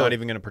speak. I'm Really? not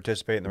even going to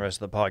participate in the rest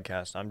of the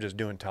podcast. I'm just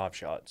doing Top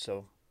Shot.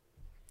 So,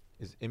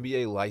 Is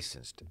NBA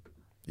licensed?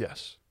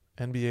 Yes,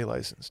 NBA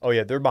licensed. oh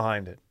yeah, they're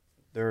behind it.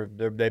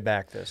 They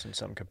back this in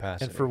some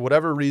capacity. And for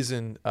whatever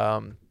reason,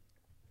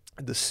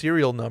 the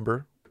serial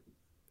number,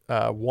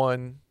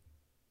 1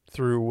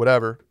 through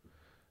whatever,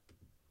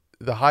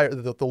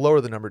 the lower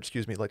the number,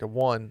 excuse me, like a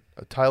 1,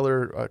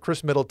 a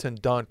Chris Middleton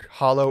dunk,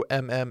 hollow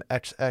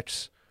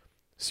MMXX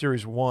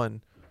Series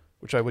 1,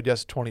 which I would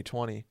guess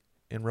 2020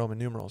 in Roman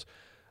numerals.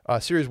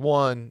 Series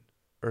 1,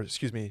 or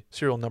excuse me,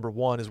 serial number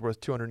 1 is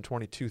worth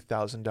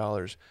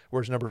 $222,000,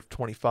 whereas number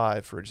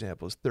 25, for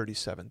example, is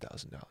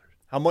 $37,000.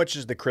 how much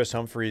is the Chris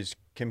Humphries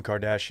Kim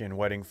Kardashian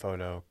wedding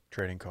photo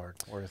trading card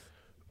worth?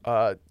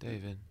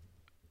 David.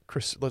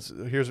 Chris,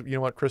 you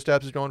know what Chris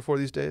Stapps is going for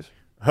these days?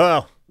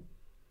 Huh.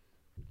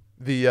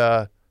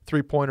 The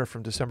 3-pointer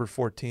from December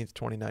 14th,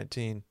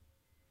 2019,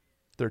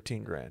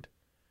 $13,000.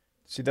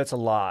 See, that's a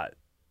lot.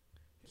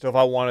 So if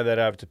I wanted that,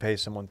 I would have to pay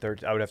someone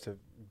I would have to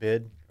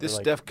bid. This Or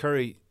like- Steph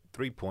Curry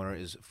 3-pointer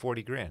is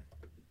 $40,000.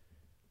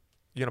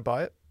 You gonna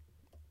buy it?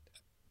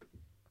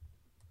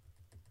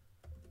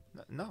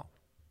 No.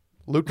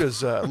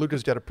 Luca's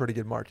got a pretty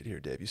good market here,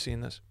 Dave. You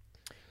seen this?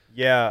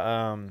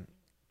 Yeah,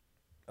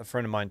 a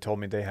friend of mine told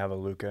me they have a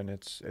Luka, and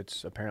it's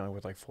apparently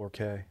worth like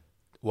 $4K.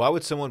 Why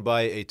would someone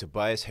buy a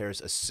Tobias Harris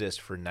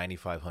assist for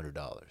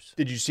 $9,500?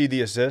 Did you see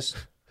the assist?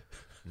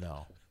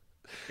 No.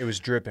 It was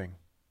dripping.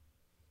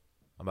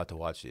 I'm about to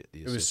watch it.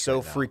 It was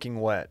so freaking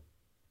wet.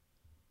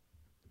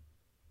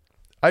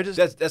 I just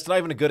That's not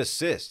even a good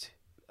assist.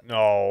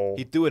 No.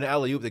 He threw an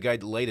alley-oop. The guy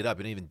laid it up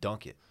and didn't even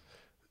dunk it.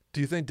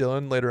 do you think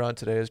Dylan later on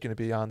today is going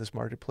to be on this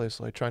marketplace,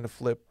 like trying to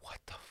flip? What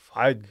the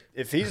fuck?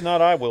 If he's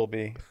not, I will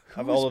be.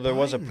 Who is Although there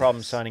was a buying problem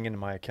this? signing into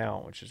my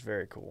account, which is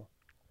very cool.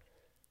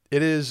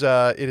 It is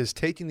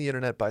taking the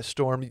internet by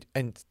storm,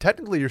 and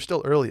technically you're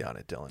still early on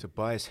it, Dylan.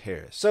 Tobias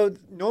Harris. So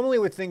normally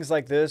with things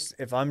like this,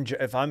 if I'm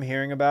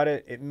hearing about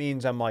it, it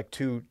means I'm like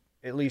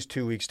at least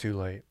 2 weeks too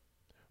late.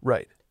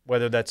 Right.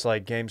 Whether that's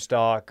like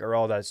GameStop or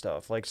all that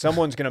stuff. Like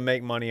someone's gonna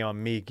make money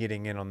on me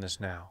getting in on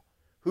this now.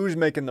 Who's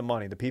making the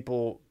money? The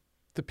people.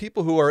 The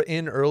people who are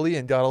in early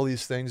and got all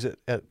these things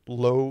at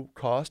low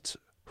costs,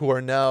 who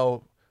are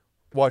now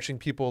watching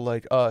people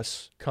like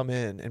us come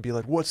in and be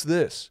like, "What's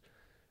this?"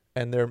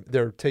 and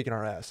they're taking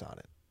our ass on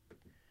it.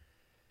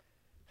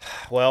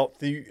 Well,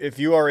 if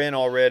you are in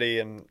already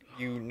and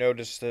you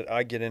notice that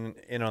I get in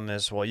on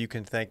this, well, you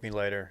can thank me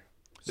later.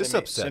 This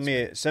upsets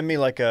me. Send me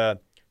like a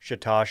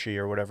Satoshi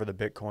or whatever the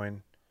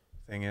Bitcoin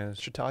thing is.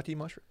 Shiitake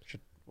mushroom.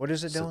 What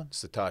is it, Dylan?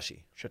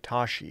 Satoshi.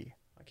 Satoshi.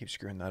 I keep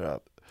screwing that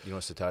up. You know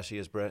what Satoshi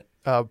is, Brett?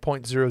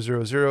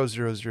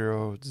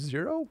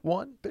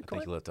 0.0000001 I think Bitcoin.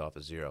 he left off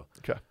a 0.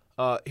 Okay.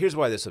 Here's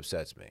why this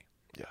upsets me.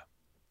 Yeah.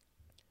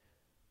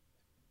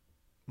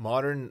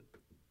 Modern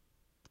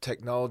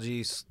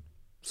technology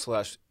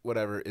 /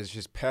 whatever is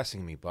just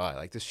passing me by.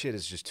 Like, this shit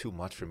is just too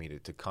much for me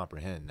to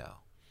comprehend now.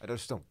 I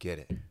just don't get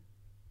it.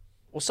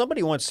 Well,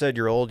 somebody once said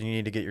you're old and you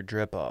need to get your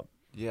drip up.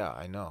 Yeah,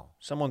 I know.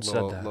 Someone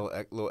said that.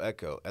 Little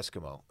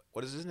Eskimo.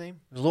 What is his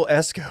name? Little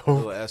Esco.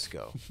 Little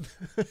Esco.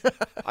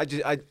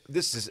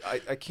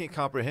 I can't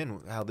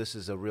comprehend how this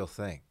is a real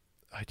thing.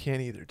 I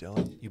can't either,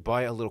 Dylan. You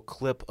buy a little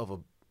clip of a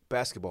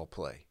basketball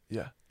play.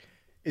 Yeah.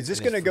 Is this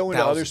And it's going to for go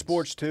into other thousands.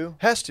 sports too?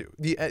 Has to.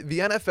 The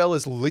NFL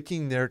is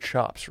licking their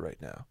chops right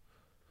now.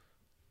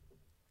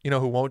 You know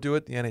who won't do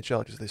it? The NHL,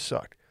 because they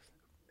suck.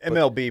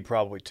 MLB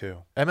probably too.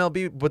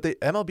 MLB, but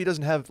MLB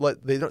doesn't have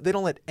they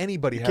don't let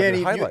anybody have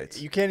their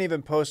highlights. You can't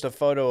even post a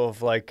photo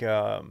of like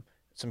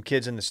some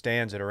kids in the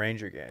stands at a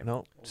Ranger game.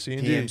 No,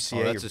 C&D.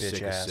 DMCA Oh, that's your a bitch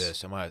sick ass.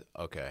 assist.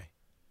 Okay.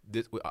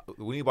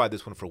 When you buy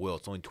this one for Will,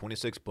 it's only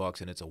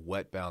 $26 and it's a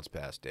wet bounce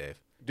pass, Dave.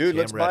 Dude, Cam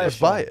let's buy Reddish. Let's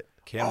buy it.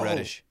 Cam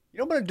Reddish. You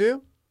know what I'm gonna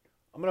do?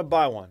 I'm gonna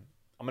buy one.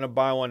 I'm gonna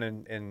buy one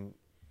and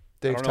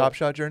Dave's don't know. Top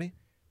Shot journey.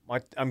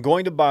 I'm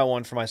going to buy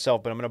one for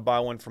myself, but I'm gonna buy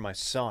one for my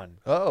son,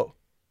 Oh,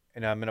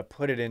 and I'm gonna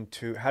put it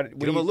into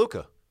Get him a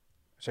Luca.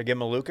 Should I give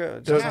him a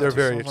Luca? They're very Sounds like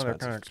they're expensive.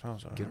 kinda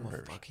expensive. Get him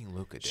a fucking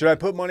Luca. Should I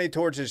put money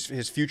towards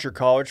his future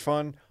college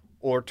fund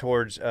or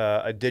towards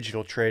a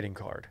digital trading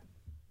card?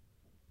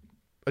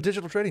 a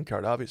digital trading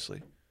card,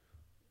 obviously.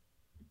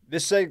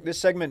 This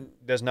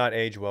segment does not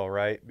age well,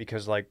 right?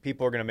 Because like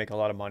people are gonna make a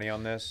lot of money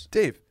on this.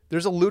 Dave,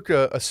 there's a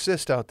Luca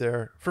assist out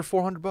there for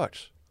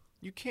 $400.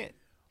 You can't.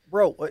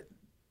 Bro, what?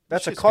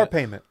 That's a shit's car got-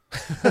 payment.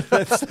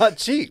 That's not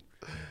cheap.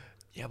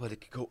 Yeah, but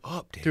it could go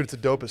up, Dave. Dude, it's a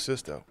dope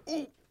assist though.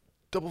 Ooh,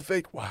 double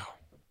fake. Wow.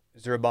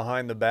 Is there a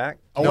behind the back?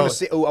 I No. want to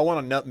see. Oh, I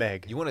want a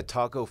nutmeg. You want a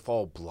Taco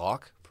Fall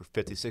block for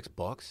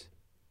 $56?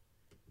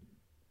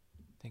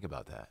 Think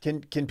about that.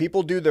 Can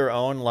people do their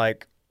own,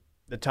 like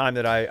the time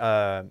that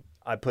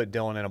I put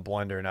Dylan in a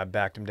blender and I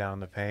backed him down in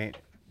the paint?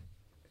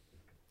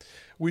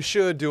 We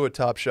should do a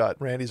Top Shot.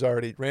 Randy,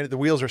 the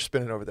wheels are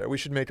spinning over there. We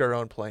should make our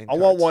own playing I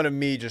want one of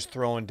me just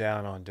throwing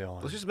down on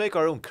Dylan. Let's just make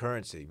our own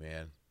currency,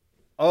 man.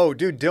 Oh,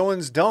 dude,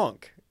 Dylan's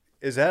dunk.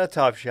 Is that a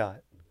top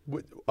shot?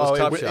 Let's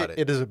Top Shot it.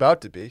 It is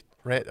about to be.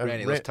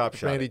 Randy, let's Top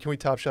Shot Randy, it. can we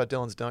Top Shot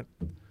Dylan's dunk?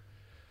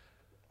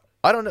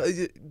 I don't know.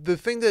 The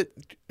thing that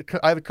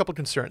I have a couple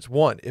concerns.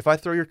 One, if I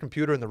throw your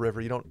computer in the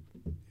river,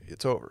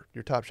 it's over.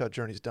 Your Top Shot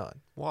journey's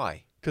done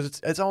Why? because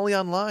it's only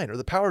online or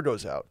the power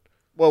goes out.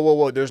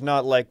 Whoa! There's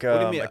not like do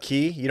you mean? a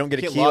key. You don't get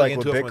a can't key log like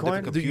with into it from a Bitcoin.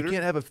 different You Computer?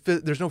 can't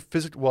have there's no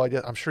physical. Well,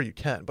 I'm sure you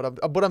can,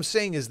 but what I'm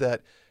saying is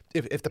that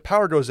if the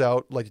power goes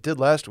out like it did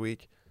last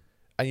week,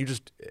 and you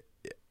just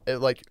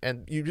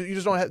you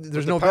just don't have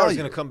there's the no power's value.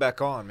 gonna come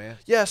back on, man.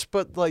 Yes,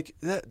 but like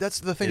that's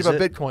the thing Is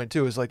about it? Bitcoin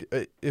too. Is like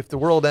if the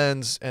world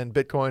ends and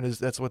Bitcoin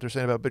that's what they're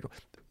saying about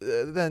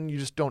Bitcoin, then you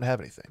just don't have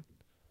anything.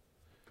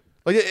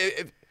 Like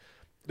if,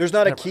 There's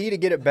not a Never. key to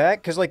get it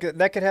back because like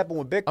that could happen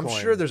with Bitcoin. I'm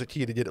sure there's a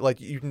key to get it. Like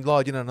you can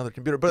log in on another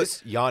computer, but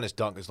This Giannis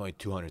dunk is only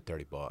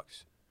 $230.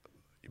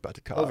 you're about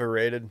to cop.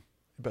 overrated. You're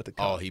about to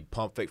Oh, cop. he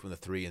pump fake from the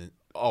three, and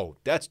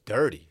that's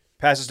dirty.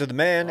 Passes to the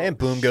man, and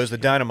boom goes the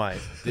dynamite.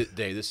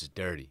 Dave, this is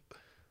dirty.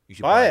 You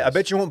should Buy it. I this.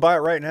 bet you won't buy it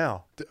right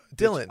now.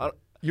 Dylan, I-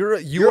 you're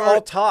You're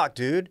all talk,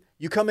 dude.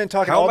 You come in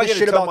talking How all am I this gonna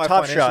shit tell about my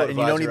Top financial Shot, and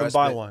you don't advisor even I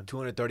buy spent one.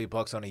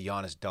 $230 on a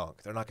Giannis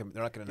dunk. They're not gonna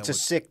know. It's a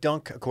sick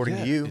dunk, according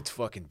Yeah, to you. It's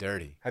fucking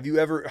dirty. Have you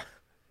ever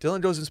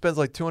Dylan goes and spends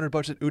like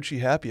 $200 at Uchi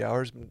happy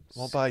hours and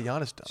won't buy a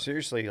Giannis dunk.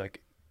 seriously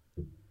like?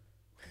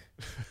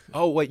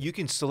 Oh wait, you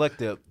can select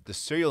the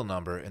serial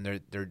number, and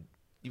they're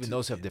even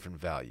those have different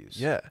values.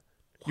 Yeah,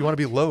 you want to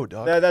be low,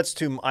 dog. That's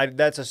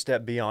that's a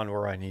step beyond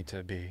where I need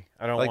to be.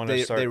 I don't like want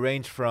to start. they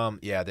range from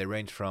Can like you a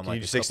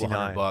do couple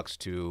 69? $100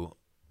 to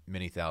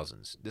many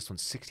thousands. This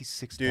one's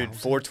 66. Dude,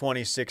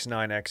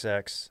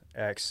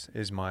 42069XX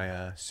is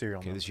my serial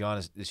Okay, number.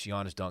 this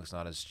Giannis dunk's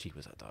not as cheap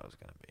as I thought it was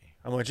gonna be.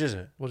 How much is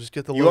it? We'll just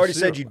get the. You low already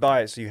serial. said you'd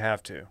buy it, so you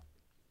have to.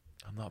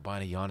 I'm not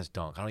buying a Giannis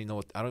dunk. I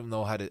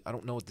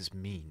don't know what this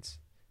means,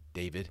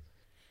 David.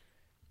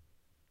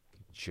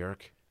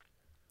 Jerk.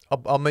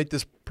 I'll make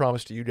this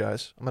promise to you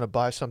guys. I'm gonna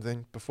buy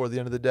something before the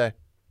end of the day.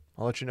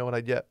 I'll let you know what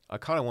I get, I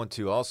kind of want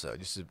to also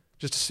just to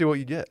just to see what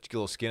you get. get a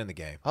little skin in the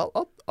game.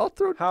 I'll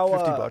throw How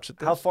 $50 at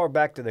this. how far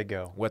back do they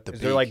go? Wet the Is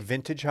there like beak.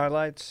 vintage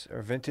highlights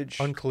or vintage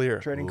Unclear.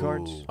 trading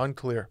cards? Ooh.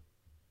 Unclear.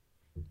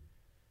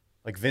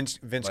 Like Vince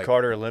Like-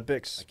 Carter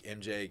Olympics? Like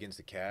MJ against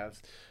the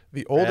Cavs.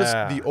 The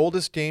Yeah.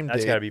 oldest game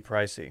That's date. got to be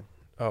pricey.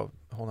 Oh,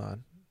 hold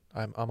on.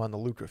 I'm on the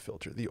Luca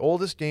filter. The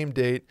oldest game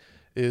date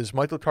is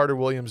Michael Carter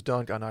Williams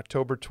dunk on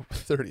October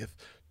 30th,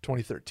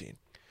 2013.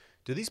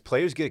 Do these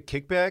players get a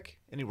kickback?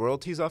 Any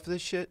royalties off of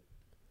this shit?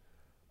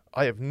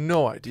 I have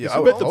no idea. I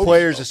would bet the hope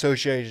Players so.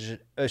 Association,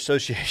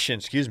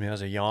 excuse me, that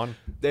was a yawn.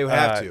 They would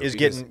have to. Is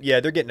because they're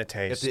getting a if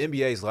taste. the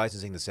NBA is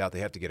licensing this out, they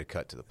have to get a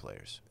cut to the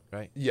players,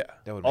 right? Yeah.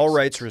 That would All make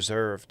rights sense.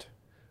 reserved.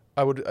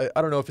 I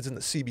don't know if it's in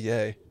the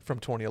CBA from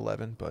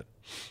 2011, but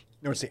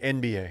No, it's the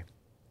NBA.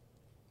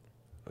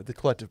 the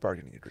collective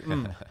bargaining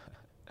agreement.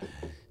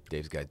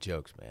 Dave's got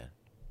jokes, man.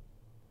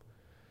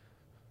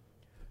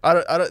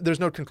 There's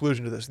no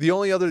conclusion to this. The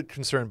only other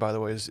concern, by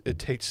the way, is it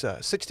takes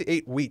 6 to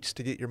 8 weeks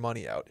to get your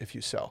money out if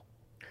you sell.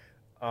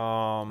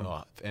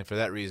 Oh, and for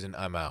that reason,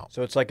 I'm out.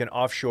 So it's like an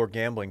offshore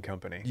gambling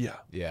company. Yeah.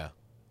 Yeah,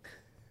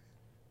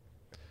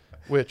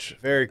 Which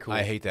Very cool.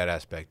 I hate that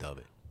aspect of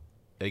it.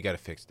 They got to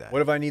fix that.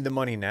 What if I need the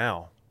money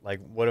now? Like,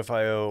 what if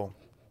I owe?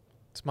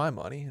 it's my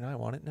money and I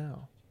want it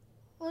now.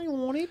 I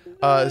want it.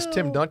 It's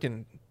Tim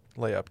Duncan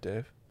layup,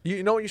 Dave.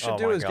 You know what you should Oh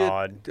do my is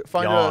God.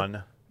 find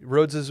Yawn.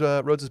 Rhodes's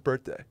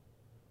birthday.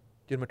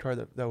 Get him a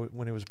card that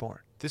when he was born.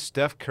 This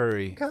Steph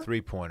Curry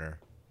three-pointer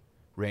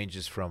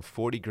ranges from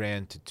 40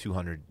 grand to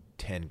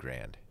 210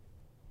 grand.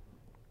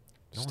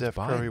 No one's Steph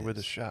buying Curry with a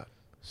this. shot.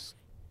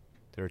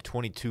 There are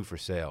 22 for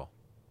sale.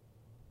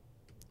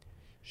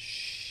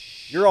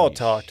 You're all Sheesh.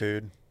 talk,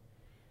 dude.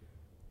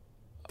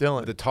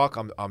 Dylan, The talk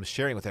I'm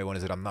sharing with everyone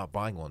is that I'm not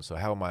buying one. So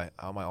how am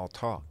I all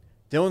talk?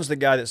 Dylan's the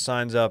guy that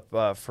signs up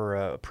for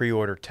a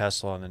pre-order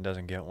Tesla and then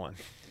doesn't get one.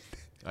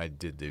 I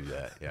did do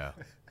that. Yeah,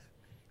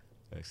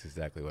 that's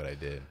exactly what I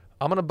did.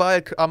 I'm gonna buy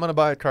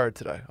a card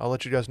today. I'll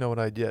let you guys know what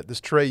I get. This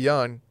Trey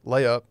Young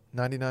layup,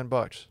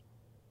 $99.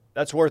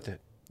 That's worth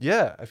it.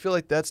 Yeah, I feel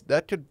like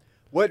that could.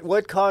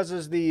 What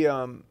causes the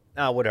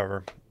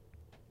whatever.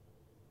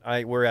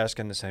 We're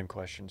asking the same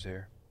questions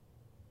here.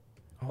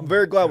 Oh I'm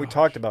very glad my we gosh.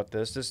 talked about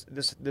this.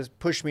 This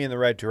pushed me in the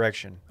right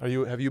direction.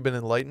 Have you been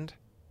enlightened?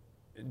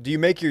 Do you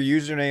make your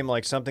username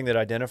like something that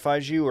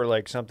identifies you, or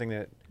like something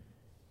that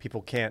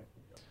people can't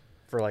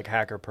for like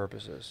hacker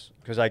purposes?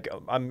 Because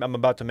I'm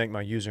about to make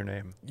my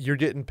username You're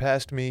getting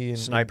past me.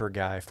 Sniper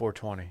Guy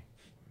 420.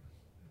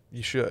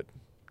 You should.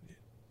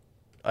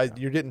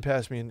 You're getting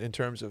past me in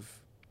terms of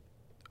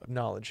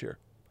knowledge here.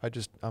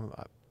 I'm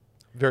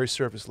very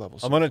surface level.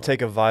 I'm gonna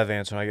take a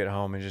Vyvanse when I get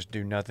home and just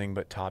do nothing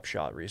but Top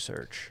Shot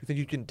research. You think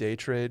you can day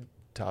trade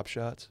Top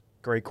Shots?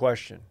 Great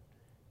question.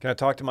 Can I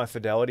talk to my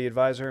Fidelity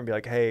advisor and be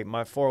like, hey,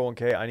 my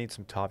 401k, I need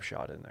some Top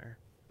Shot in there.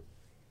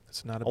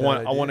 That's not a I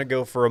bad idea. want to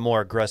go for a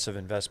more aggressive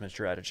investment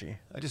strategy.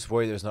 I just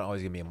worry there's not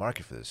always gonna be a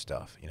market for this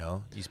stuff. You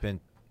know, you spend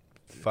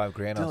 $5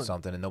 grand on Dylan,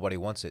 something and nobody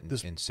wants it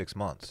in 6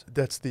 months.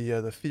 That's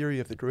the theory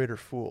of the greater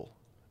fool.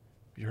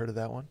 You heard of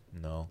that one?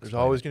 No, There's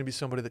explain always it. going to be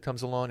somebody that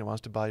comes along and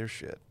wants to buy your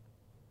shit.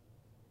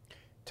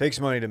 Takes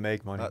money to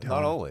make money. Not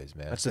Dylan. always,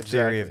 man. That's the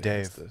theory of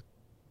Exactly. Dave.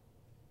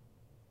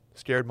 That's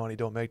scared money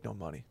don't make no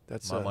money.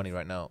 That's my money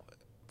right now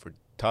for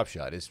Top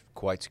Shot is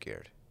quite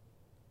scared.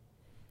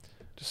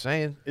 Just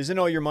saying. Isn't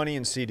all your money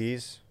in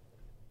CDs,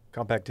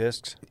 compact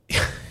discs?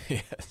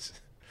 Yes.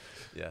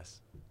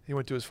 Yes. He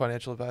went to his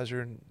financial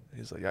advisor and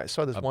he's like, I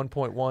saw this Um,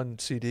 1.1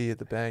 CD at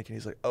the bank, and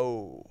he's like,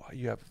 oh,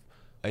 you have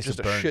I used just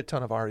to a burn. shit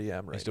ton of REM I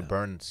right used to now.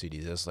 burn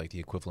CDs. That's like the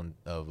equivalent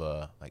of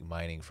like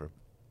mining for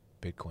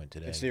Bitcoin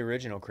today. It's the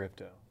original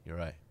crypto. You're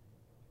right.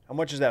 How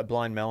much is that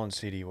Blind Melon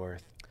CD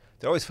worth?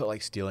 It always felt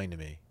like stealing to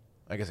me.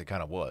 I guess it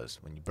kind of was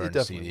when you burned a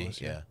definitely CD.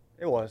 was, yeah.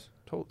 It was,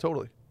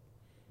 Totally.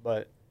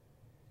 but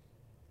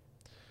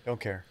don't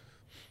care.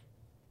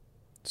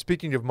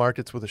 Speaking of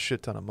markets with a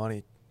shit ton of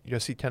money, you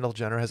guys see Kendall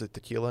Jenner has a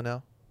tequila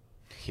now?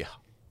 Yeah.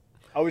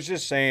 I was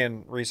just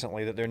saying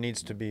recently that there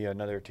needs to be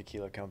another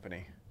tequila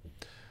company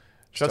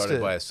Shouts Started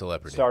to- by a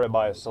celebrity. started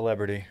by a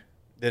celebrity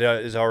that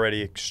is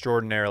already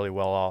extraordinarily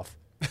well off.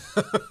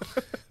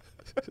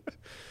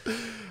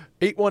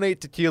 818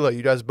 tequila.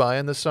 You guys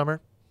buying this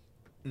summer?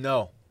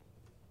 No,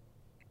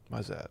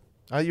 Why's that?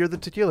 You're the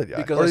tequila guy.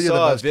 because Or I you're the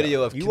saw a mezcal.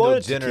 video of You Kendall are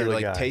a Jenner tequila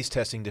like guy. taste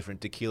testing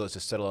different tequilas to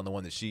settle on the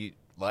one that she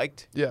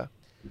liked, Yeah.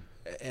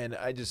 and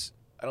I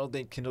don't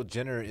think Kendall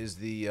Jenner is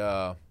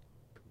the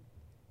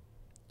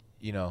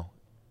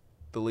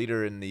the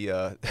leader in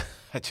the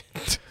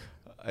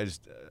this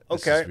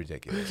Okay. is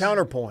ridiculous.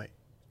 Counterpoint.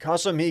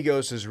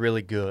 Casamigos is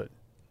really good.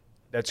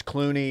 That's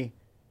Clooney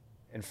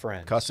and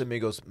friends.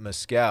 Casamigos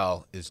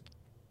Mezcal is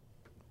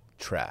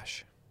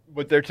trash.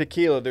 But their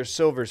tequila, their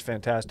silver is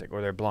fantastic, or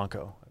their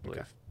Blanco, I believe.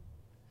 Okay.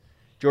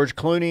 George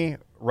Clooney,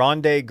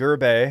 Rondé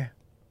Gerbe,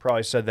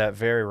 probably said that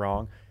very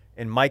wrong,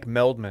 and Mike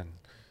Meldman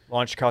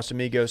launched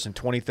Casamigos in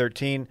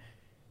 2013.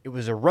 It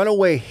was a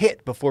runaway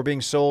hit before being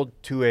sold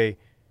to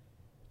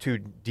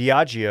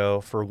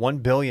Diageo for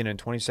 $1 billion in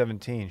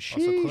 2017. Also,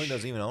 Sheesh. Clooney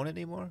doesn't even own it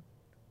anymore.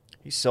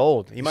 He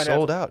sold. He He might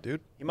sold have, out,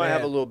 dude. He might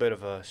have a Man. little bit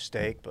of a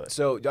stake, but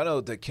So y'all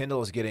know that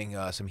Kendall is getting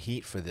some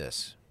heat for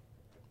this.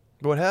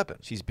 What happened?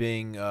 She's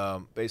being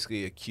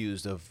basically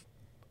accused of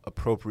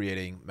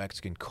appropriating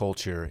Mexican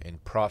culture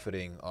and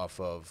profiting off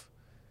of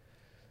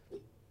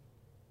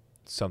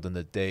something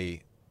that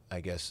they,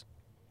 I guess,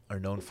 are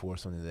known for,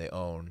 something they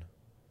own.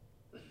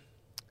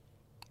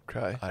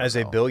 Okay. I don't as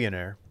a know.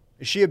 billionaire.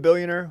 Is she a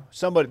billionaire?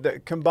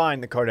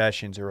 Combined, the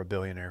Kardashians are a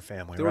billionaire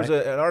family, There right?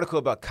 was an article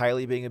about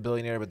Kylie being a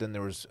billionaire, but then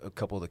there was a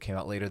couple that came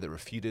out later that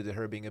refuted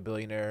her being a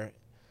billionaire.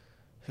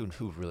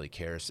 Who really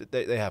cares?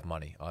 They have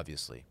money,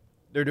 obviously.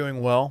 They're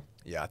doing well.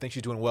 Yeah, I think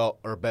she's doing well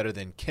or better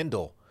than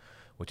Kendall,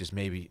 which is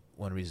maybe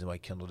one reason why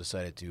Kendall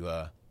decided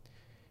to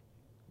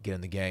get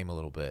in the game a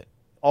little bit.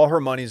 All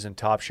her money's in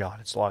Top Shot.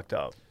 It's locked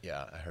up.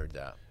 Yeah, I heard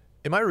that.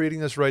 Am I reading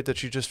this right that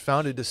she just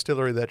found a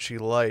distillery that she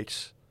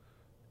likes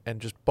and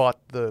just bought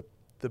the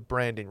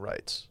branding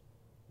rights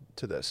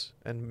to this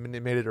and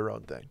made it her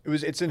own thing?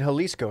 It's in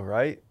Jalisco,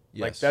 right?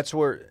 Like Yes. that's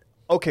where.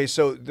 Okay,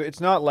 so it's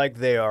not like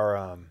they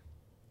are,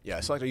 Yeah,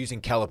 it's like they're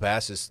using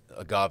Calabasas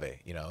agave.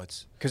 You know,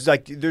 it's because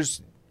like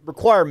there's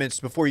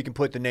requirements before you can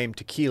put the name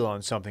tequila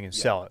on something and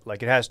sell it.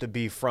 Like it has to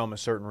be from a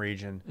certain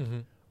region. Mm-hmm.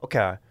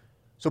 Okay,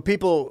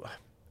 so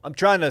I'm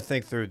trying to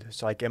think through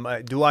this. Like,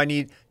 do I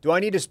need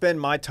to spend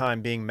my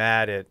time being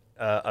mad at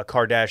a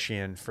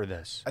Kardashian for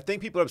this. I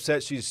think people are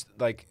upset. She's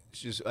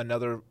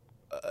another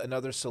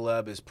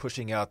celeb is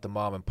pushing out the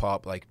mom and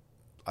pop like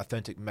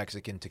authentic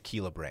Mexican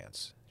tequila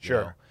brands. you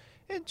Sure. know?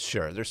 And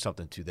sure, there's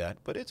something to that,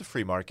 but it's a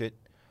free market.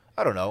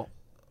 I don't know.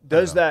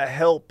 Does that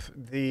help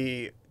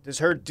does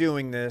her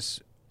doing this,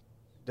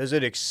 does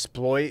it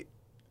exploit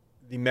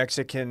the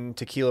Mexican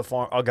tequila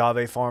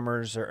agave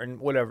farmers and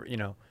whatever,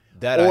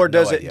 That I or have no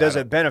does idea. does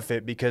it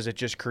benefit because it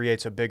just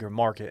creates a bigger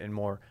market and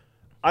more?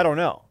 I don't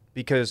know,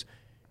 because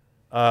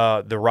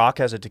The Rock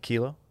has a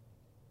tequila.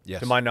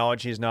 Yes. To my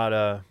knowledge, he's not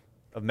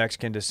of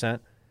Mexican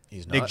descent.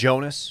 He's not. Nick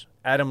Jonas,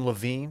 Adam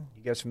Levine,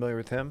 you guys familiar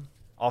with him?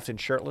 Often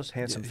shirtless,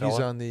 handsome fella. He's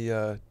on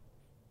the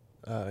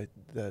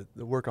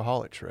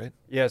Workaholics, right?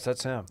 Yes,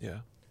 that's him. Yeah.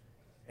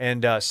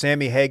 And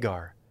Sammy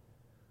Hagar.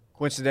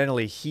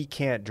 Coincidentally, he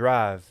can't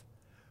drive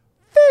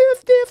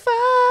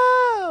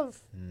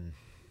 55.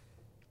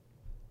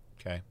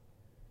 Okay.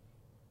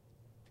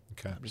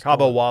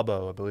 Cabo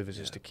Wabo, I believe, is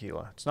his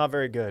tequila. It's not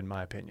very good, in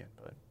my opinion,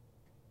 but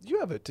You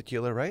have a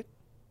tequila, right,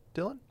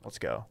 Dylan? let's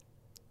go.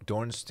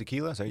 Dorn's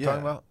tequila? Is that what Yeah. you're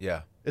talking about?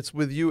 Yeah. It's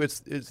with you. It's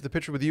the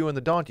picture with you and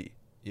the donkey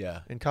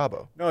Yeah. in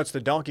Cabo. No, it's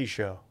the Donkey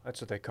Show.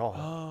 That's what they call it.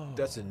 Oh.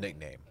 That's a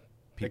nickname.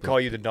 They call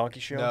you the Donkey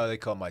Show? No, they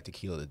call my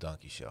tequila the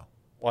Donkey Show.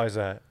 Why is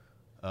that?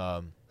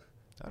 I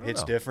don't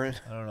It's know.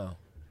 different. I don't know.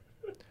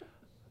 Just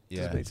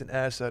Yeah. makes an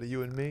ass out of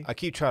you and me. I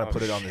keep trying to Oh,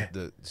 put it on shit.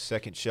 the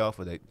second shelf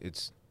where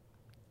it's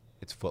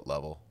foot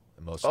level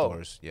in most Oh.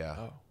 stores. Yeah.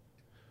 Oh.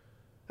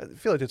 I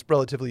feel like it's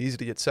relatively easy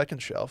to get second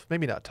shelf.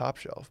 Maybe not top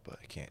shelf, but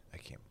I can't.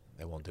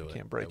 They won't do it.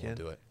 Can't break they won't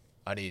in. do it.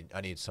 I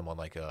need someone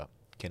like a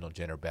Kendall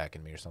Jenner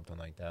backing me or something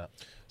like that.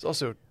 it's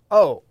also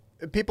Oh,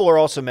 people are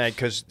also mad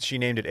because she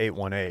named it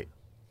 818.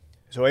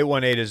 So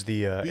 818 is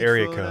the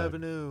area Beachfront code.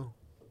 Avenue.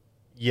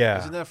 Yeah,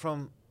 Isn't that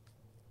from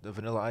the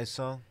Vanilla Ice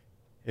song?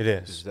 it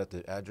Is is. that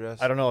the address?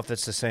 I don't know if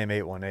that's the same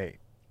 818.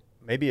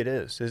 Maybe it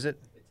is. Is it?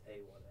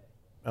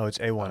 Oh, it's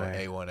Oh,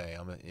 A1A. A1A.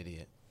 I'm an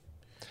idiot.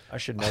 I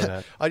should know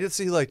that. I did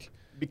see like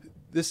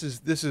this is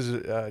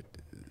a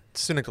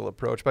cynical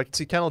approach, but I could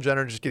see Kendall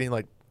Jenner just getting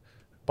like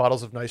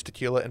bottles of nice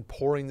tequila and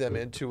pouring them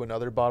into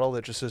another bottle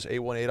that just says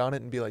 818 on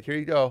it and be like, here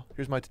you go,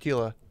 here's my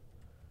tequila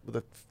with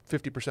a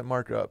 50%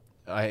 markup.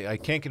 I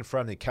can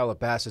confirm the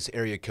Calabasas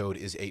area code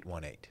is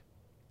 818.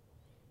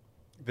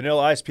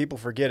 Vanilla Ice, people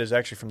forget, is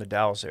actually from the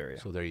Dallas area.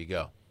 So there you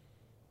go.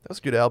 That was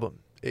a good album,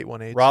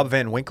 818. Rob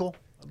Van Winkle,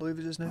 I believe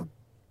is his name.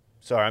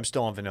 Sorry, I'm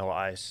still on Vanilla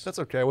Ice. That's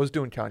okay. I was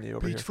doing Kanye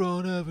over here.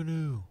 Beachfront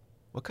Avenue.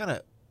 What kind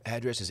of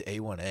address is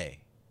A1A?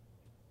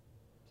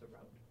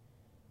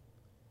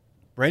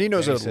 Randy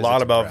knows Randy a says lot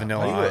it's about brown.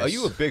 Vanilla Are Ice.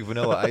 you a big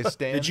Vanilla Ice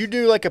stan? Did you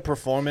do like a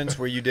performance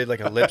where you did like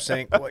a lip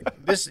sync?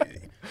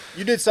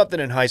 You did something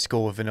in high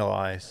school with Vanilla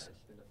Ice.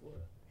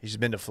 He's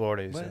been to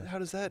Florida. He said. How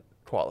does that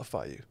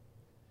qualify you?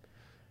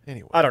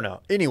 Anyway. I don't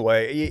know.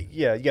 Anyway,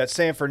 yeah, you got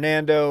San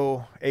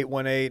Fernando,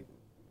 818,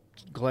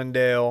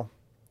 Glendale.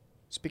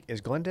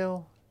 Is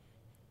Glendale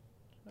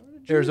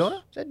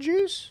Arizona? Is that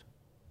juice?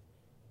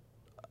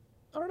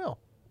 I don't know.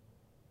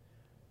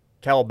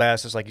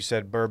 Calabasas, like you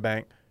said,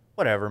 Burbank.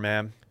 Whatever,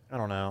 man. I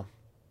don't know.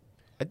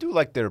 I do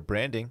like their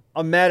branding.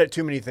 I'm mad at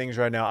too many things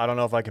right now. I don't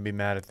know if I can be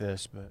mad at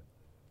this, but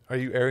Are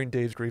you airing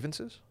Dave's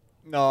grievances?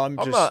 no, I'm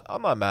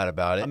not mad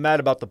about it. I'm mad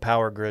about the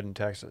power grid in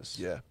Texas.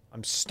 Yeah.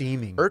 I'm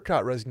steaming.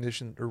 ERCOT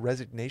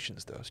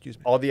resignations, though. Excuse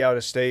me. All the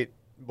out-of-state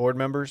board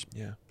members.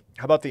 Yeah.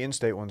 How about the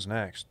in-state ones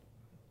next?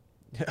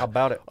 Yeah. How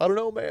about it? I don't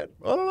know, man.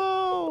 I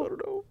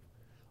don't know.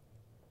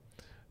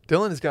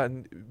 Dylan has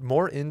gotten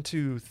more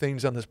into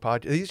things on this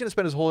podcast. He's going to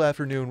spend his whole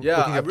afternoon Yeah,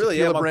 looking I up really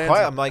tequila am. I'm brands.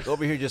 quiet. I'm like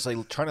over here just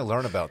like trying to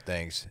learn about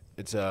things.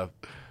 It's Well,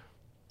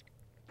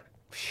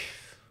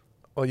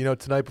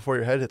 tonight before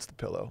your head hits the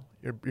pillow,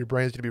 your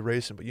brain's going to be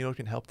racing. But you know what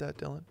can help that,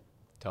 Dylan?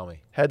 Tell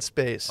me.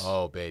 Headspace.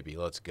 Oh, baby,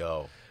 let's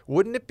go.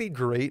 Wouldn't it be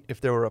great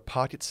if there were a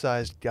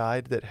pocket-sized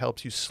guide that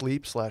helps you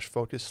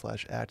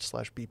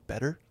sleep/focus/act/be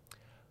better?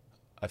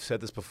 I've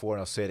said this before and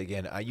I'll say it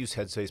again. I used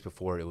Headspace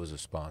before it was a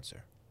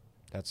sponsor.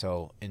 That's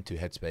how into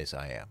Headspace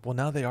I am. Well,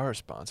 now they are a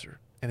sponsor.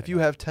 And if you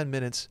have 10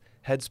 minutes,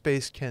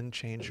 Headspace can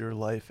change your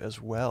life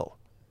as well.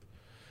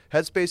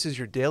 Headspace is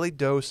your daily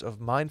dose of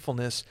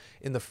mindfulness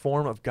in the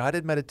form of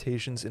guided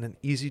meditations in an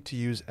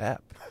easy-to-use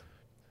app.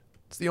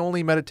 It's the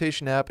only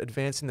meditation app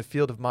advancing the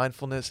field of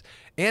mindfulness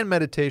and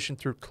meditation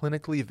through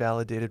clinically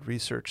validated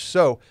research.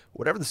 So,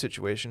 whatever the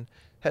situation,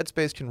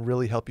 Headspace can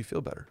really help you feel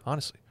better,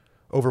 honestly.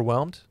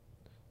 Overwhelmed?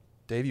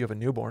 Dave, you have a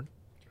newborn.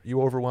 Are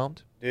you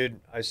overwhelmed?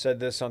 Dude, I said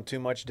this on Too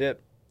Much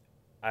Dip.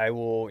 I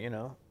will, I'm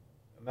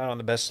not on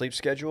the best sleep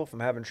schedule. If I'm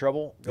having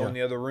trouble, go in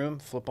the other room,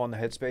 flip on the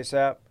Headspace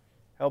app.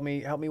 Help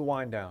me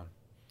wind down.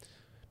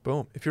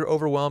 Boom. If you're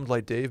overwhelmed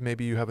like Dave,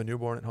 maybe you have a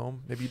newborn at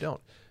home, maybe you don't.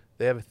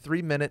 They have a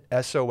 3-minute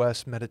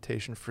SOS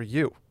meditation for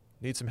you.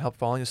 Need some help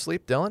falling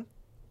asleep, Dylan?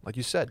 Like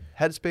you said,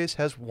 Headspace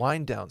has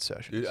wind down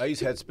sessions. Dude, I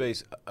use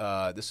Headspace.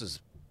 This is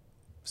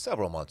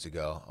several months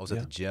ago. I was at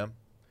the gym.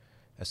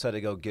 I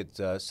decided to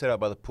go sit out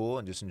by the pool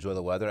and just enjoy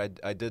the weather.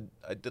 I did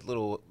a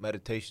little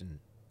meditation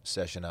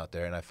session out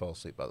there, and I fell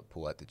asleep by the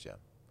pool at the gym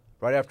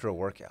right after a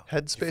workout.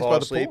 Did Headspace you fall by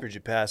the asleep pool? or did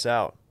you pass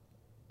out?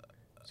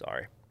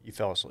 Sorry, you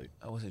fell asleep.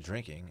 I wasn't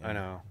drinking. I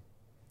know.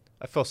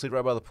 I fell asleep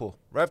right by the pool,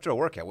 right after a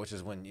workout, which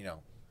is when,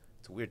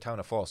 it's a weird time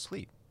to fall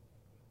asleep.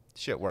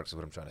 Shit works is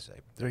what I'm trying to say.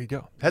 There you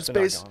go. It's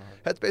been not Headspace. going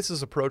hard.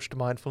 Headspace's approach to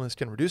mindfulness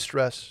can reduce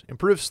stress,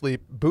 improve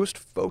sleep, boost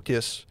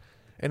focus,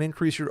 and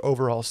increase your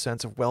overall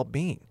sense of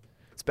well-being.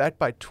 It's backed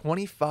by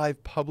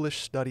 25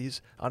 published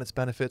studies on its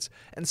benefits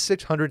and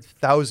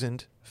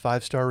 600,000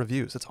 five-star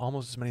reviews. That's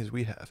almost as many as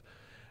we have.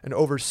 And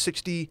over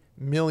 60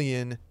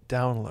 million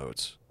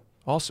downloads.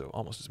 Also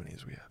almost as many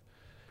as we have.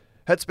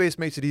 Headspace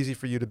makes it easy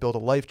for you to build a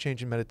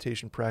life-changing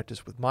meditation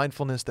practice with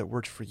mindfulness that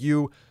works for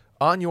you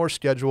on your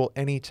schedule,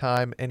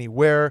 anytime,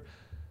 anywhere.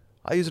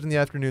 I use it in the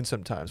afternoon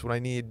sometimes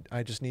when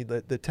I just need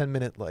the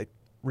 10-minute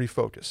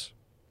refocus.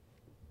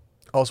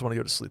 I also want to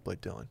go to sleep like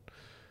Dylan.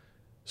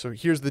 So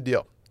here's the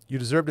deal. You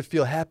deserve to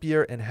feel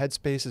happier, and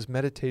Headspace is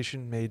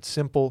meditation made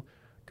simple.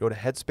 Go to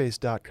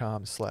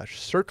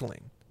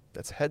headspace.com/circling.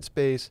 That's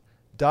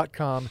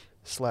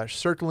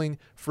headspace.com/circling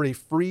for a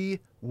free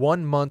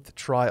 1-month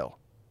trial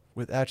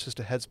with access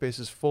to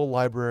Headspace's full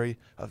library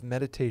of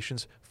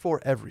meditations for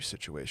every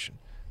situation.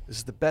 This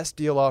is the best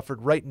deal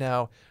offered right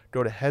now.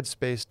 Go to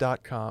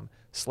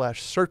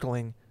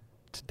headspace.com/circling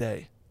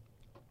today.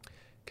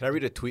 Can I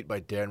read a tweet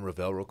by Darren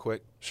Ravel real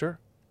quick? Sure.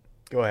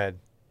 Go ahead.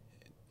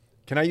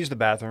 Can I use the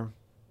bathroom?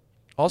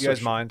 Also, You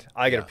guys mind?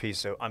 I got Yeah. a pee,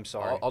 so I'm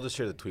sorry. I'll just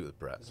share the tweet with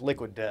Brett. It's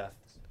liquid death.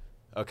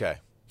 Okay.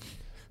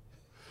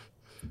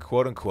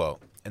 Quote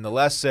unquote. In the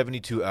last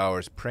 72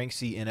 hours,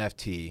 Pranksy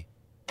NFT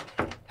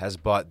has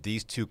bought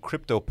these two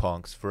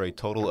CryptoPunks for a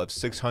total of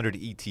 600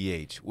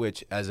 ETH,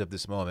 which, as of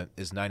this moment,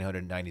 is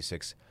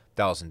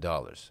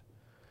 $996,000.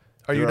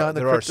 Are you not in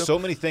the There crypto? are so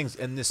many things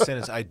in this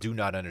sentence I do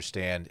not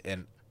understand,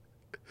 and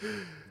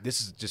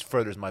this is just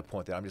furthers my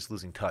point that I'm just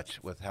losing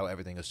touch with how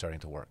everything is starting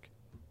to work.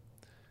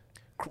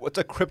 What's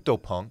a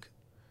CryptoPunk?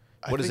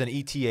 What is an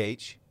ETH?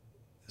 ETH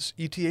is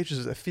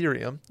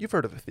Ethereum. You've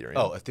heard of Ethereum.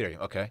 Oh, Ethereum.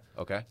 Okay.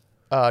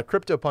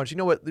 CryptoPunks. You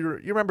know what? You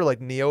remember like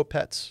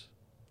Neopets,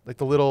 like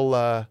the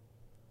little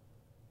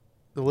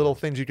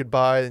things you could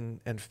buy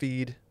and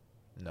feed.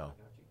 No.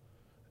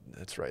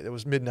 That's right. It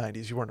was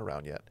mid-90s. You weren't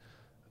around yet.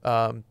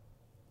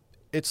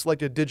 It's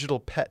like a digital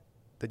pet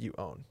that you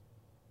own.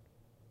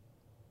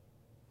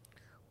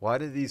 Why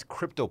do these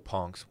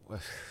CryptoPunks?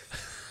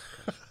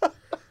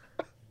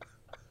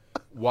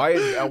 Why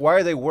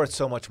are they worth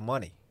so much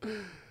money?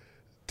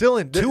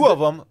 Dylan, Two of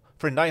them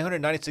for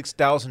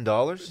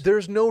 $996,000.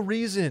 There's no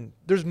reason.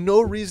 There's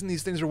no reason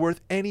these things are worth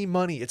any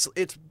money. It's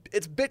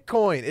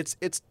Bitcoin.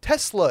 It's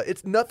Tesla.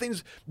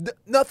 Nothing's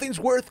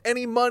worth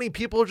any money.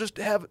 People just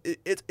have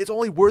it's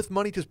only worth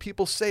money because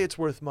people say it's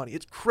worth money.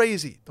 It's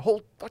crazy. The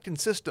whole fucking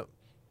system.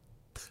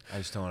 I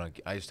just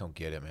don't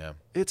get it, man.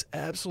 It's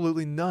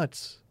absolutely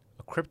nuts.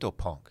 A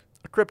CryptoPunk.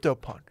 A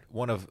CryptoPunk.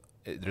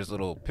 There's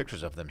little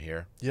pictures of them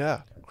here.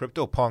 Yeah.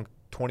 CryptoPunk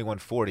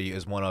 2140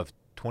 is one of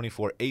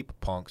 24 ape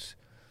punks,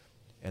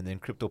 and then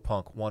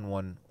CryptoPunk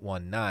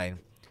 1119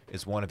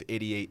 is one of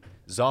 88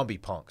 zombie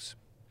punks.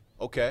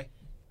 Okay,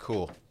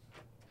 cool.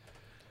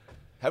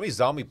 How many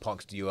zombie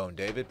punks do you own,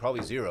 David?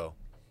 Probably 0.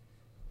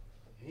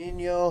 In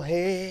your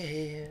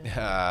head.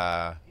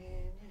 Uh,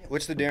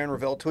 What's the Darren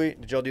Ravel tweet?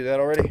 Did y'all do that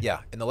already? yeah,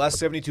 in the last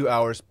 72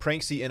 hours,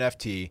 Pranksy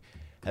NFT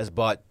has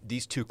bought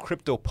these two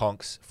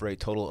CryptoPunks for a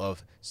total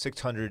of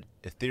 600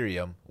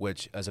 Ethereum,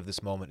 which, as of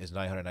this moment, is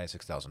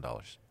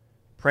 $996,000.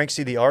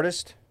 Pranksy the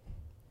artist?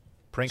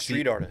 Pranksy,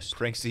 Street artist.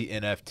 Pranksy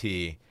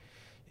NFT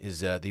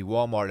is the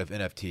Walmart of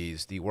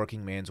NFTs, the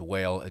working man's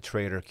whale, a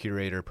trader,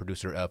 curator,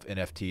 producer of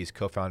NFTs,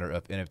 co-founder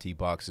of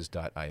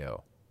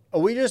NFTboxes.io. Are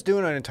we just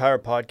doing an entire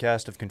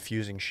podcast of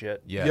confusing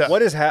shit? Yes. Yeah.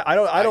 What is I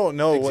don't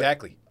know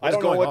exactly. I What's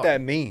don't know going what on?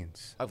 that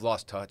means. I've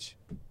lost touch.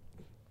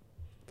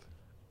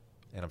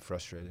 And I'm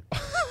frustrated.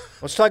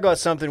 Let's talk about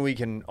something we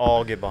can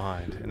all get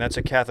behind, and that's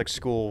a Catholic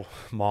school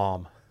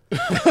mom.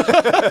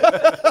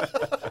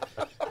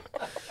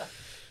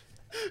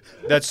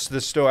 That's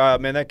the story.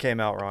 Man, that came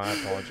out wrong. I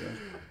apologize.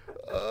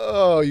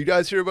 Oh, you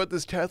guys hear about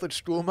this Catholic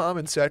school mom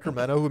in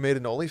Sacramento who made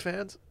an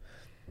OnlyFans?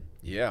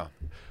 Yeah.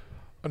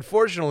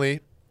 Unfortunately,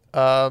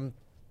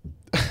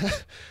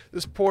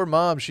 this poor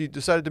mom, she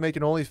decided to make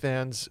an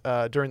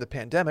OnlyFans during the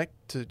pandemic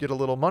to get a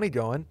little money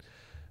going.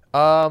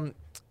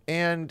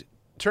 And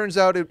turns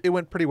out it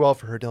went pretty well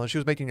for her, Dylan. She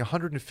was making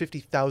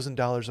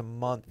 $150,000 a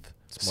month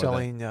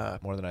selling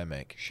More than I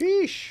make.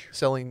 Sheesh.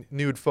 selling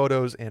nude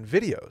photos and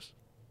videos.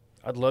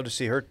 I'd love to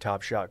see her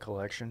Top Shot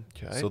collection.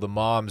 Okay. So the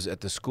moms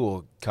at the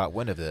school caught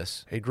wind of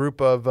this. a group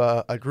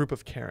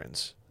of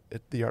Karens,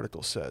 the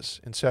article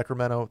says, in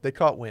Sacramento, they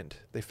caught wind.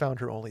 They found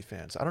her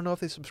OnlyFans. I don't know if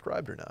they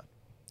subscribed or not.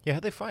 Yeah,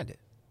 how'd they find it?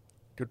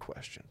 Good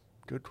question.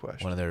 Good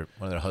question. One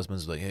of their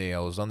husbands was like, hey, I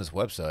was on this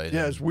website. Yeah,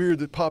 and- it's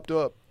weird. It popped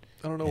up.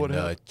 I don't know what and,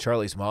 happened.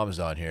 Charlie's mom's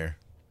on here.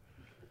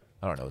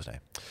 I don't know his name.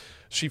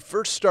 She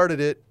first started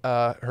it,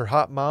 her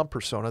hot mom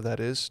persona, that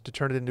is, to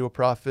turn it into a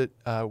profit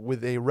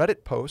with a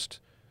Reddit post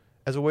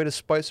as a way to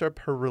spice up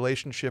her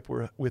relationship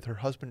with her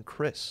husband,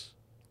 Chris,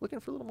 looking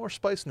for a little more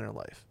spice in their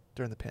life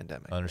during the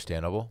pandemic.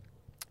 Understandable.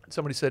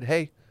 Somebody said,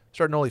 hey,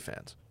 start an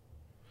OnlyFans.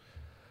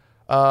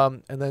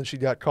 And then she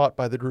got caught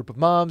by the group of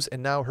moms,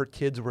 and now her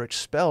kids were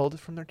expelled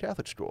from their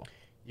Catholic school.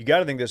 You got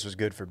to think this was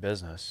good for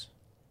business.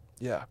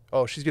 Yeah.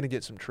 Oh, she's going to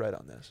get some tread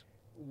on this.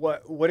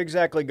 What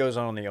exactly goes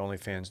on the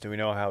OnlyFans? Do we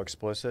know how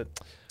explicit?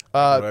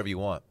 Whatever you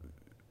want.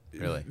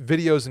 Really.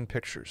 Videos and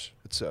pictures,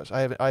 it says. I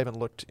haven't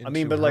looked into I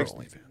mean, but her like,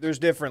 OnlyFans. there's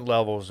different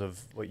levels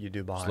of what you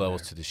do behind There's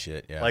levels there. to the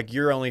shit, yeah. Like,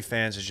 your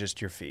OnlyFans is just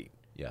your feet.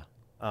 yeah.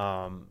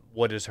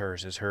 What is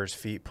hers? Is hers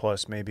feet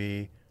plus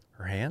maybe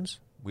her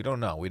hands? We don't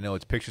know. We know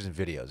it's pictures and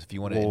videos. If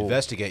you want to Whoa.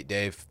 investigate,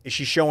 Dave, Is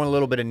she showing a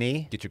little bit of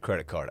knee? get your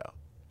credit card out.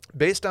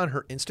 Based on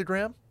her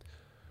Instagram,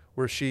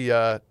 where she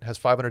has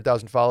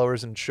 500,000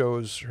 followers and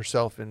shows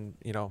herself in,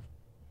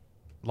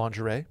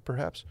 lingerie,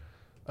 perhaps,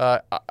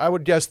 I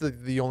would guess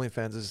that the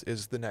OnlyFans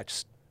is the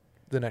next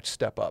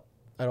step up.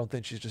 I don't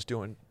think she's just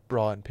doing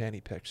bra and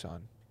panty pics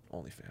on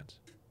OnlyFans.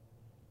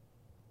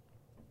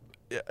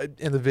 Yeah,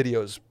 and the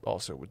videos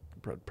also would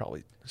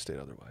probably state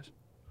otherwise.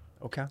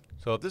 Okay.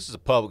 So if this is a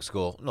public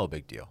school, no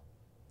big deal.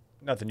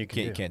 Nothing you can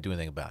You do. can't do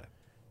anything about it.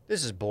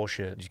 This is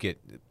bullshit. You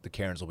get the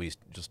Karens will be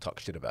just talk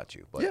shit about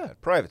you. But Yeah.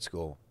 at private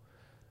school,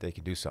 they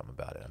can do something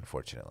about it.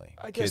 Unfortunately,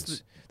 I guess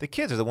kids, the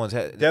kids are the ones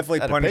that Definitely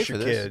had to punish pay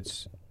your for this.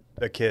 kids.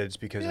 The kids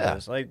because Yeah. of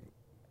this. Like,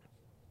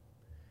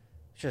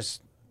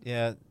 just,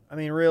 Yeah, I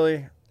mean,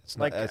 really? it's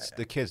Like, not. It's,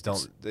 the kids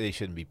don't. They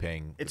shouldn't be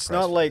paying. the It's price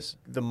not for like this.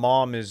 the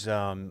mom is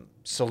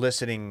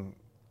soliciting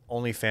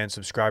OnlyFans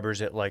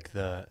subscribers at like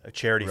a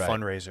charity Right.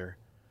 fundraiser,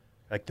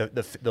 like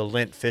the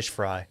Lint fish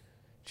fry.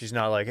 She's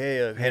not like, hey,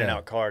 handing Yeah.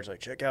 out cards like,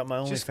 check out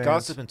my Just OnlyFans.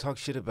 gossip and talk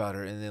shit about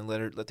her, and then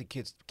let the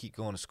kids keep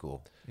going to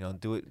school.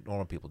 Do it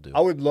normal people do. I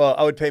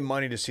would pay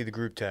money to see the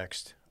group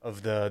text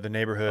of the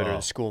neighborhood or Oh.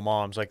 the school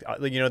moms, like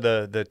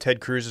the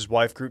Ted Cruz's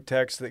wife group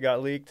text that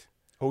got leaked.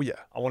 Oh, yeah.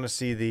 I want to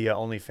see the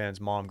OnlyFans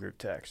mom group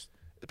text.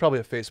 Probably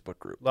a Facebook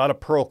group. A lot of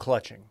pearl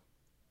clutching.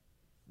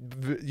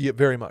 Yeah,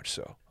 very much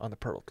so on the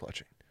pearl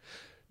clutching.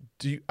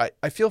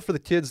 I feel for the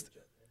kids.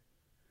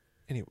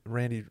 Anyway,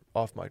 Randy,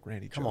 off mic,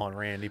 Randy. Come joke. on,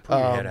 Randy, put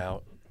your head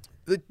out.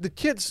 The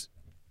kids,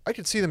 I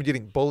could see them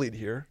getting bullied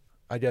here.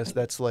 I guess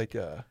that's like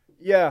Yeah.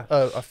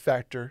 a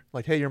factor.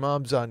 Like, hey, your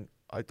mom's on.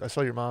 I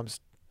saw your mom's.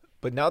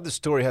 But now the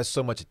story has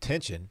so much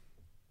attention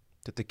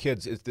that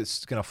this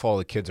is going to follow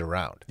the kids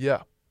around.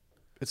 Yeah,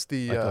 it's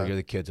the Like, oh, you're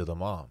the kids of the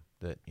mom.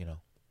 The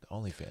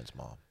OnlyFans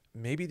mom.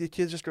 maybe the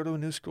kids just go to a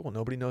new school.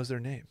 Nobody knows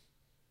their name.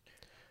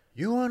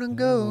 You want to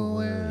go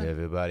where?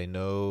 Everybody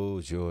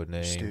knows your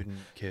name. Student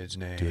kids'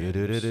 names.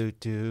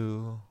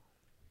 Do-do-do-do-do.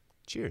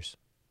 Cheers.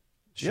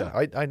 Yeah,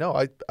 Shut. I know.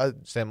 I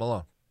Sam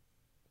Malone.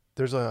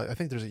 I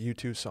think there's a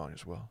U2 song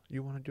as well.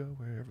 You want to go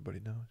where everybody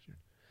knows you.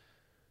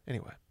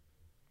 Anyway,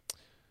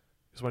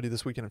 just want to do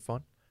this weekend in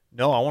fun.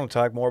 No, I want to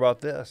talk more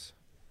about this.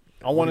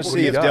 I want What to do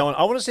see you if got? Dylan.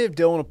 I want to see if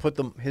Dylan will put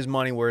his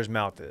money where his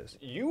mouth is.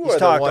 You He's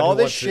talked all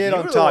this shit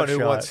on Top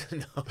Shot.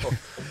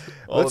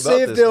 Let's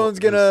see if Dylan's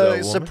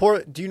gonna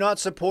support. Do you not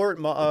support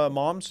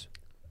moms?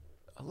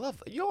 I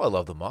love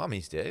the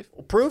mommies, Dave.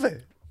 Well, prove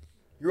it.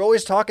 You're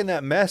always talking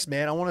that mess,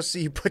 man. I want to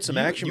see you put some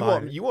action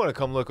behind it. You want to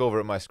come look over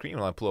at my screen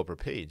while I pull up her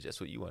page. That's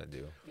what you want to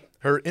do.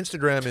 Her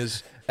Instagram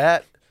is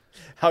at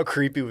How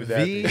creepy would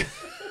that be?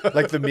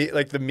 like the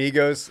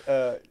Migos.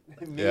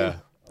 Meme? Yeah.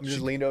 I'm just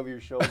leaned over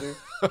your shoulder.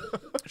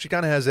 She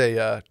kind of has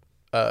a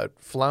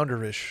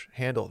flounderish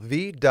handle,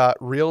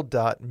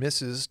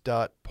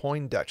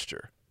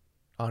 the.real.mrs.poindexter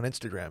on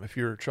Instagram, if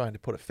you're trying to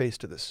put a face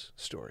to this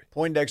story.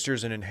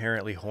 Poindexter's an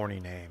inherently horny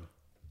name.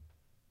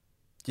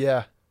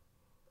 Yeah.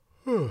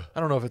 I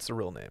don't know if it's the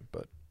real name,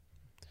 but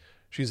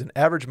she's an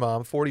average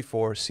mom,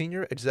 44,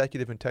 senior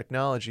executive in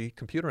technology,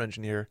 computer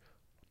engineer,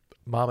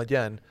 mom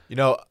again.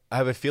 I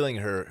have a feeling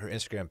her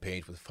Instagram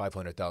page with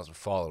 500,000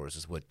 followers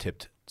is what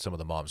tipped some of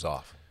the moms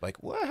off.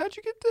 Like, what? How'd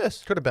you get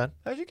this? Could have been.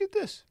 How'd you get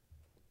this?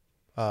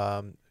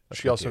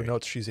 She also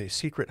notes she's a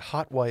secret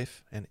hot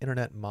wife and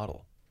internet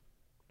model.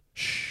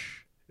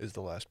 Shh is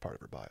the last part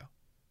of her bio.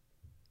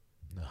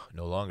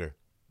 No longer.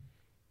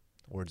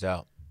 Words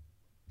out.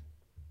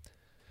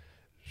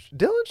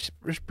 Dylan,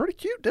 she's pretty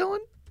cute, Dylan.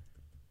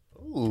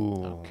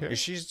 Ooh. Okay.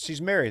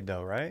 She's married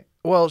though, right?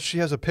 Well, she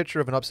has a picture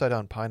of an upside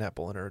down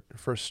pineapple in her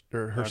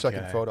second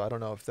Okay. photo. I don't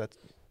know if that's.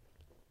 Is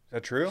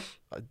that true?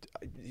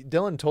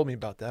 Dylan told me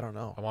about that. I don't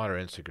know. I'm on her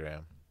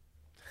Instagram.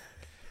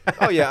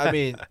 Oh yeah, I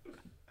mean,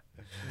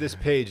 this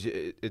page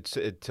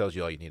it tells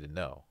you all you need to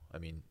know. I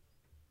mean,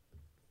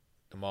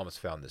 the mom has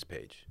found this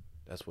page.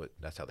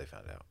 That's how they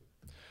found out.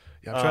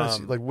 Yeah, I'm trying to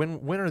see. Like,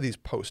 when are these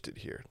posted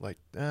here? Like,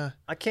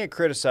 I can't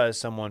criticize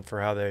someone for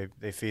how they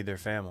feed their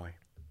family.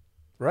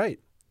 right.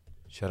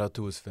 Shout out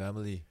to his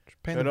family.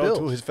 Just paying the Shout out bills.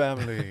 to his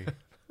family.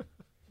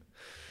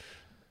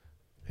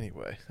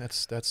 Anyway,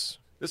 that's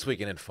This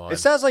weekend in fun. It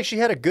sounds like she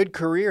had a good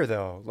career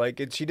though.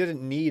 Like she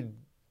didn't need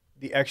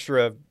the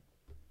extra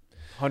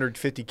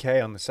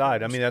 150K on the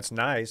side. I mean, that's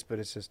nice, but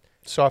it's just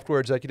software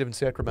executive in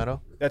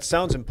Sacramento. that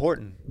sounds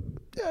important.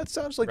 Yeah, it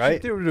sounds like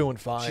Right? they were doing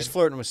fine. She's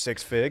flirting with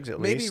 6 figs at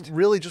Maybe least.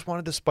 really just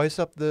wanted to spice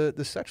up the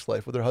sex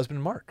life with her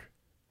husband Mark.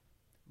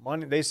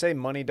 Money. They say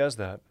money does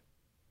that.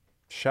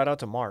 Shout out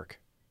to Mark.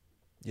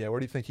 Yeah, where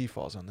do you think he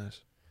falls on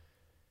this?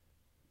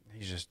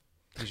 He's just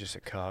He's just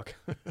a cock.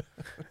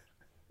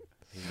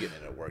 He's getting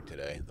it at work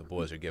today. The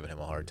boys are giving him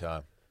a hard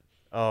time.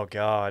 Oh,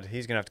 God.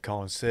 He's going to have to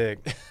call in sick.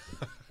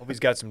 Hope he's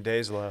got some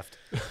days left.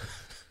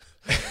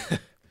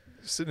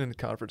 Sitting in the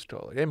conference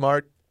call. Like, hey,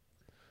 Mark,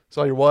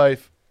 saw your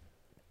wife.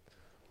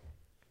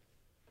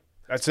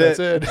 That's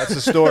it. That's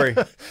the story.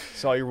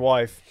 Saw your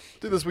wife.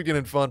 Do This Weekend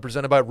in Fun,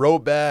 presented by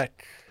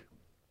Rowback.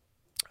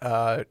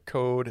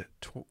 Code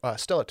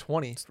Stella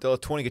 20. Stella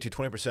 20 get you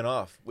 20%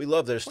 off. We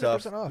love their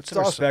stuff. 20% off. Put It's some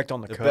awesome. respect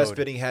on the The code. best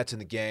fitting hats in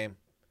the game.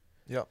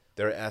 Yep.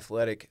 Their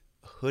athletic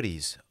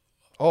hoodies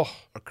Oh,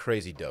 are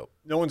crazy dope.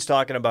 No one's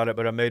talking about it,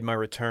 but I made my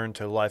return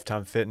to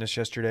Lifetime Fitness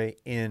yesterday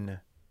in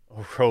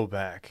a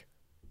Rowback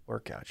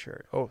workout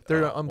shirt.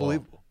 they're Well,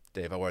 unbelievable.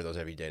 Dave, I wear those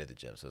every day to the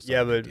gym, so it's Yeah,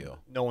 not a but big deal.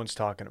 no one's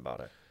talking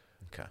about it.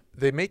 Okay.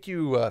 They make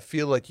you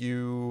feel like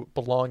you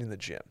belong in the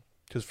gym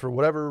because for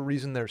whatever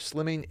reason they're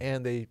slimming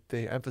and they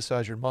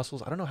emphasize your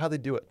muscles. I don't know how they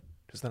do it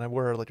because then I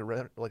wear like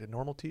a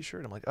normal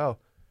T-shirt. I'm like, oh,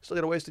 still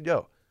got a ways to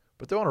go.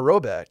 But they're on a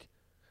Rowback.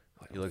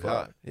 Like, You look fuck.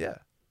 hot. Yeah.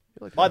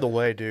 You look By hot. the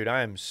way, dude,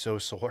 I am so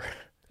sore.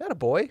 That a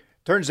boy.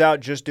 Turns out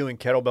just doing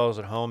kettlebells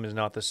at home is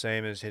not the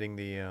same as hitting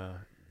the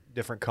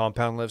different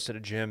compound lifts at a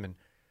gym. And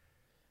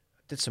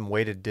I did some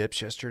weighted dips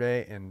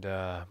yesterday, and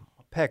my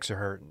pecs are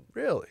hurting.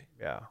 Really?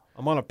 Yeah,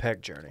 I'm on a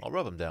pec journey. I'll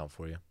rub them down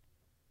for you.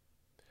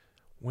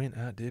 When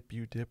I dip,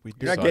 you dip, we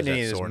dip. You're not Besides getting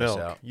any that of this soreness milk.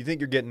 out. You think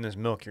you're getting this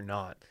milk, you're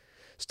not.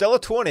 Stella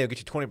 20 will get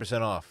you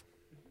 20% off.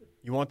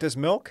 You want this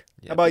milk?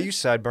 Yeah, How about dude. you,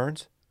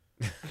 sideburns?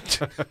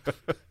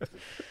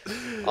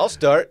 I'll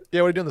start.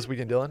 Yeah, what are you doing this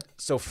weekend, Dylan?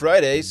 So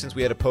Friday, since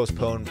we had to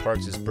postpone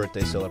Parks'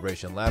 birthday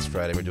celebration last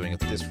Friday, we're doing it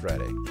this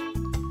Friday.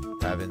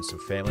 Having some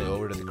family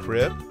over to the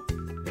crib.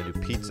 Gonna do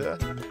pizza.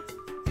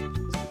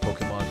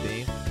 Pokemon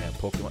theme. And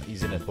Pokemon.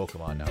 He's in a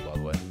Pokemon now, by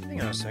the way.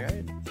 Hang on a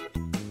second.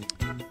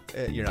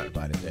 You're not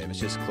invited, Dave. It's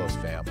just close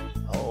fam.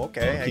 Oh,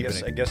 okay. I Keeping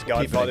guess it- I guess keeping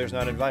Godfather's it-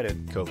 not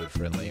invited. COVID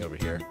friendly over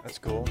here. That's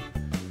cool.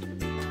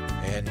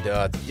 And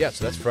yeah,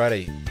 so that's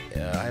Friday.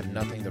 I have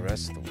nothing the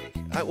rest of the week.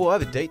 I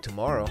have a date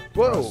tomorrow.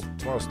 Whoa.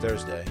 Tomorrow's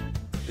Thursday.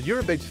 You're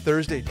a big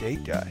Thursday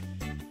date guy.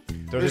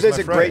 Thursday's my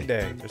a Friday. great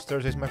day.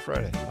 Thursday's my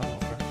Friday. Oh,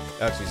 okay.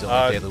 Actually, it's the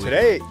only day of the week.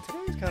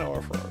 Today's kind of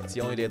awful. It's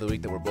the only day of the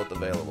week that we're both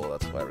available.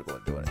 That's why we're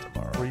going doing it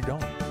tomorrow. Where are you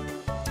going?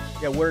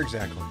 Yeah, where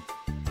exactly?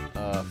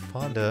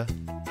 Fonda,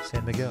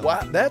 San Miguel.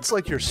 Wow, that's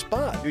like your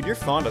spot. Dude, you're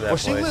fond of that Well,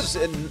 place. she lives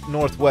in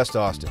Northwest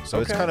Austin, so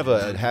it's Okay. kind of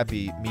a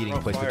happy meeting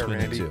On place fire, between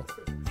Randy. the two.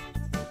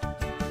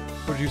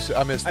 What did you say?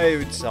 I missed. I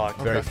would suck.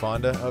 Very Okay.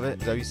 Fonda of it.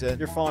 Is that what you said?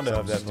 You're Fonda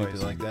of that Something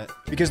stupid place. like that.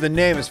 Because the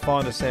name is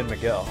Fonda San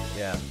Miguel.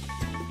 Yeah.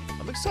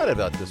 I'm excited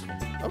about this one.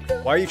 Okay.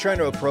 Why are you trying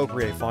to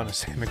appropriate Fonda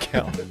San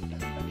Miguel?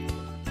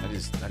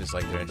 I just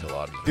like their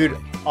enchiladas. Dude,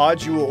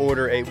 odds you will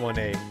order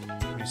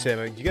 818. You say,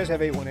 do you guys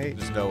have 818?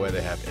 There's no way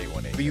they have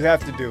 818. But you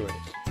have to do it.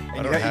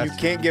 And don't you, have you to.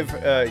 can't give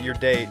your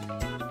date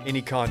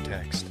any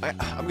context. I'm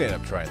gonna end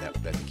up trying that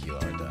tequila,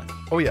 aren't I?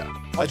 Oh yeah,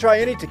 I'll try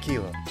any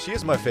tequila. She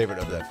is my favorite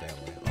of that family.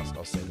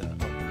 I'll say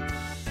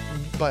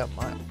that. by a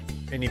mile.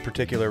 Any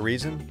particular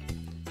reason?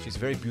 She's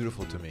very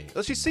beautiful to me.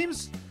 She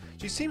seems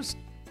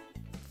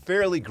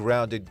fairly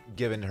grounded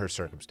given her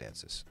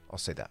circumstances. I'll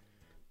say that.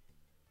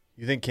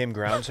 You think Kim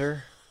grounds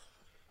her?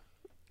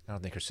 I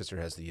don't think her sister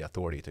has the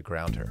authority to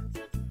ground her.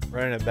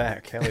 Running it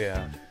back. Hell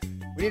yeah.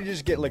 We need to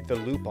just get like the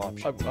loop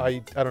option. I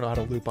don't know how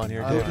to loop on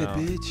here. I dude. don't know.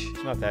 bitch.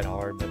 It's not that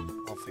hard, but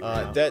I'll figure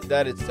it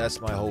out. That's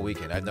my whole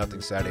weekend. I have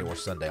nothing Saturday or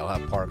Sunday. I'll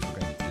have parks. We're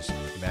gonna just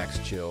max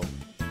chill.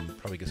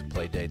 Probably get some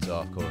play dates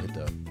off.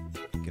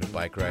 Get a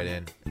bike ride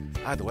in.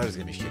 The weather's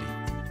gonna be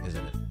shitty,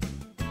 isn't it?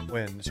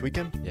 When? This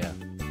weekend? Yeah.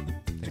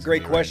 It's a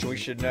great question. We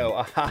should know.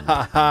 Ah, ha,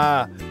 ha,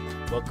 ha.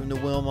 Welcome to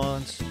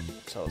Wilmont's.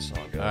 That's how the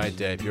song goes. All right,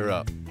 Dave, you're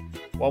up.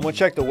 Well, I'm going to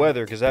check the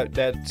weather because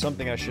that's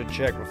something I should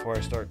check before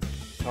I start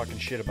talking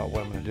shit about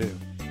what I'm going to do.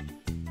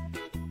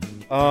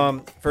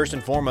 First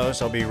and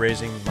foremost, I'll be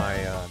raising my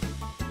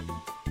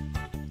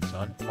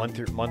Son,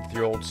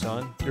 month-year-old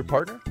son. Your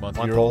partner?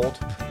 Month-old.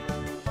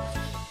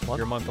 Month-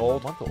 Your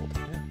month-old. Month-old.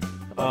 Yeah.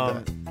 How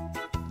about that?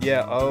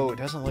 Yeah, it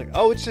doesn't look...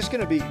 Oh, it's just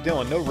going to be...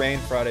 Dylan, no rain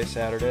Friday,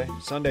 Saturday.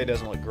 Sunday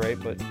doesn't look great,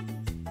 but...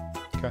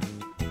 Okay.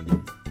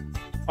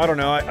 I don't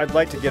know. I'd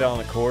like to get on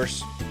the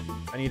course.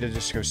 I need to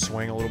just go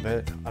swing a little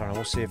bit. I don't know.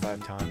 We'll see if I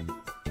have time.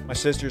 My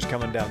sister's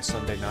coming down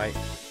Sunday night.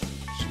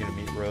 She's going to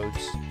meet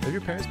Rhodes. Have your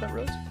parents met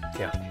Rose?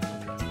 Yeah.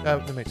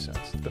 That makes sense.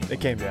 They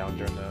came down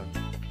during the...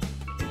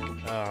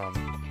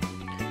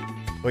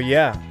 But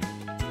yeah.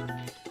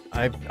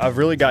 I've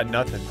really got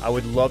nothing. I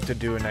would love to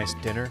do a nice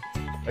dinner.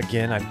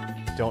 Again, I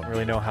don't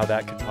really know how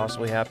that could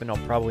possibly happen. I'll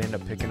probably end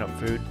up picking up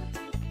food.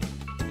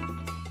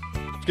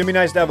 It's going to be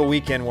nice to have a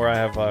weekend where I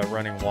have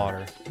running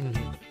water.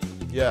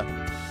 Mm-hmm. Yeah.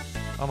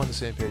 I'm on the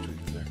same page with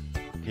you there.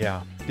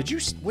 Yeah.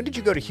 When did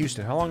you go to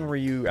Houston? How long were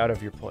you out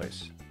of your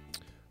place?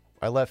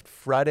 I left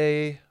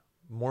Friday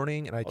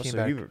morning and I came so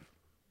back.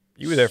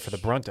 You were there for the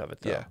brunt of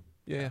it, though. Yeah.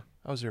 Yeah.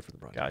 I was there for the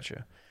brunch.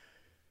 Gotcha.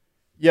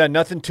 Yeah,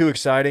 nothing too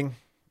exciting.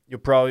 You'll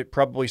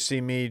probably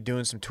see me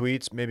doing some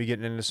tweets, maybe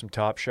getting into some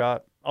Top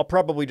Shot. I'll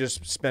probably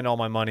just spend all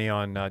my money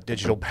on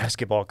digital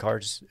basketball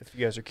cards, if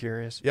you guys are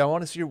curious. Yeah, I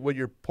want to see what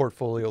your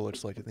portfolio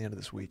looks like at the end of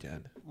this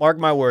weekend. Mark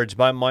my words,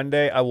 by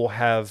Monday, I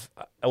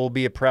will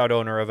be a proud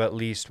owner of at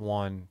least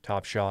one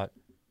Top Shot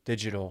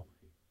digital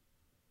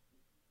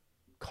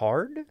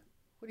card? What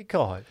do you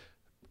call it?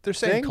 They're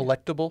saying Thing?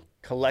 collectible.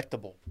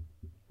 Collectible.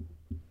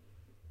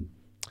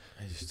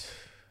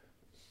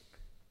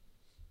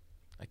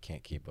 I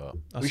can't keep up.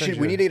 We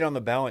need to get on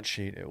the balance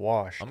sheet at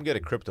Wash. I'm gonna get a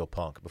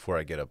CryptoPunk before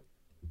I get a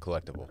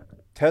collectible.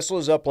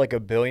 Tesla's up like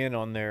 $1 billion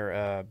on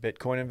their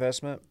Bitcoin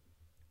investment.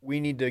 We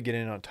need to get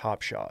in on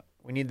Top Shot.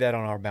 We need that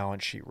on our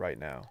balance sheet right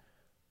now.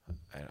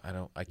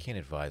 I can't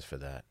advise for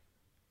that.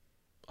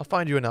 I'll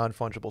find you a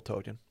non-fungible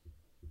token.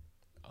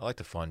 I like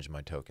to funge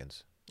my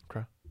tokens.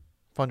 Okay.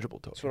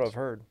 Fungible tokens. That's what I've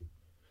heard.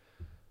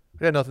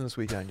 I got nothing this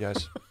weekend,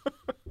 guys.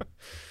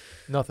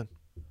 Nothing.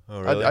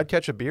 Oh, really? I'd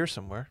catch a beer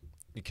somewhere.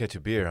 You catch a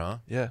beer, huh?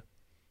 Yeah.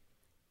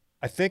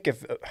 I think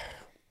if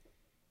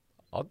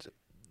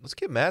Let's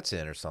get Matt's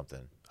in or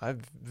something. I'm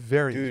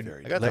very, Dude,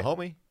 very. I got the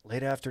homie.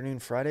 late afternoon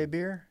Friday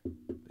beer.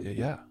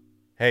 Yeah.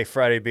 Hey,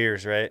 Friday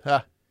beers, right?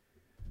 Ha.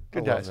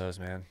 Good I love guys. those,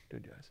 man.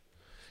 Good guys.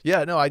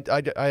 Yeah. No, I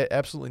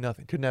absolutely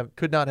nothing.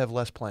 Could not have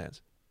less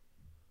plans.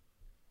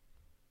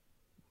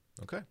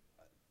 Okay.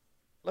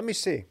 Let me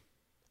see.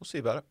 We'll see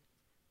about it.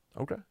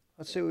 Okay.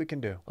 Let's see what we can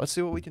do. Let's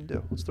see what we can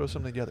do. Let's throw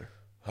something together.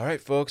 All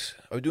right, folks.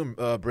 Are we doing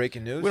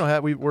breaking news? We don't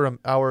have. We're an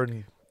hour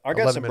and. I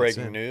got 11 some minutes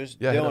breaking in. news.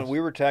 Yeah, hit Dylan, us. we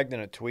were tagged in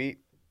a tweet,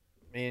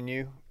 me and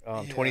you,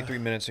 23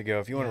 Yeah. minutes ago.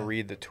 If you want to Yeah.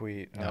 read the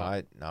tweet,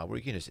 No,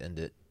 we can just end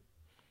it.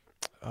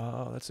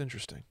 Oh, that's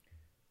interesting.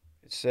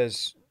 it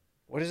says,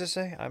 what does it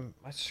say?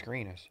 My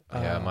screen is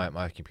Yeah,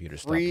 my computer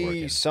stopped free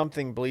working.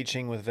 something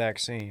bleaching with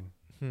vaccine.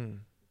 Hmm.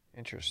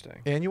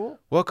 Interesting. Annual?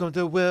 Welcome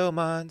to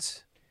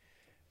Wilmons.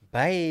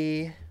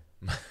 Bye.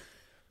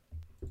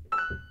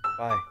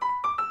 Bye.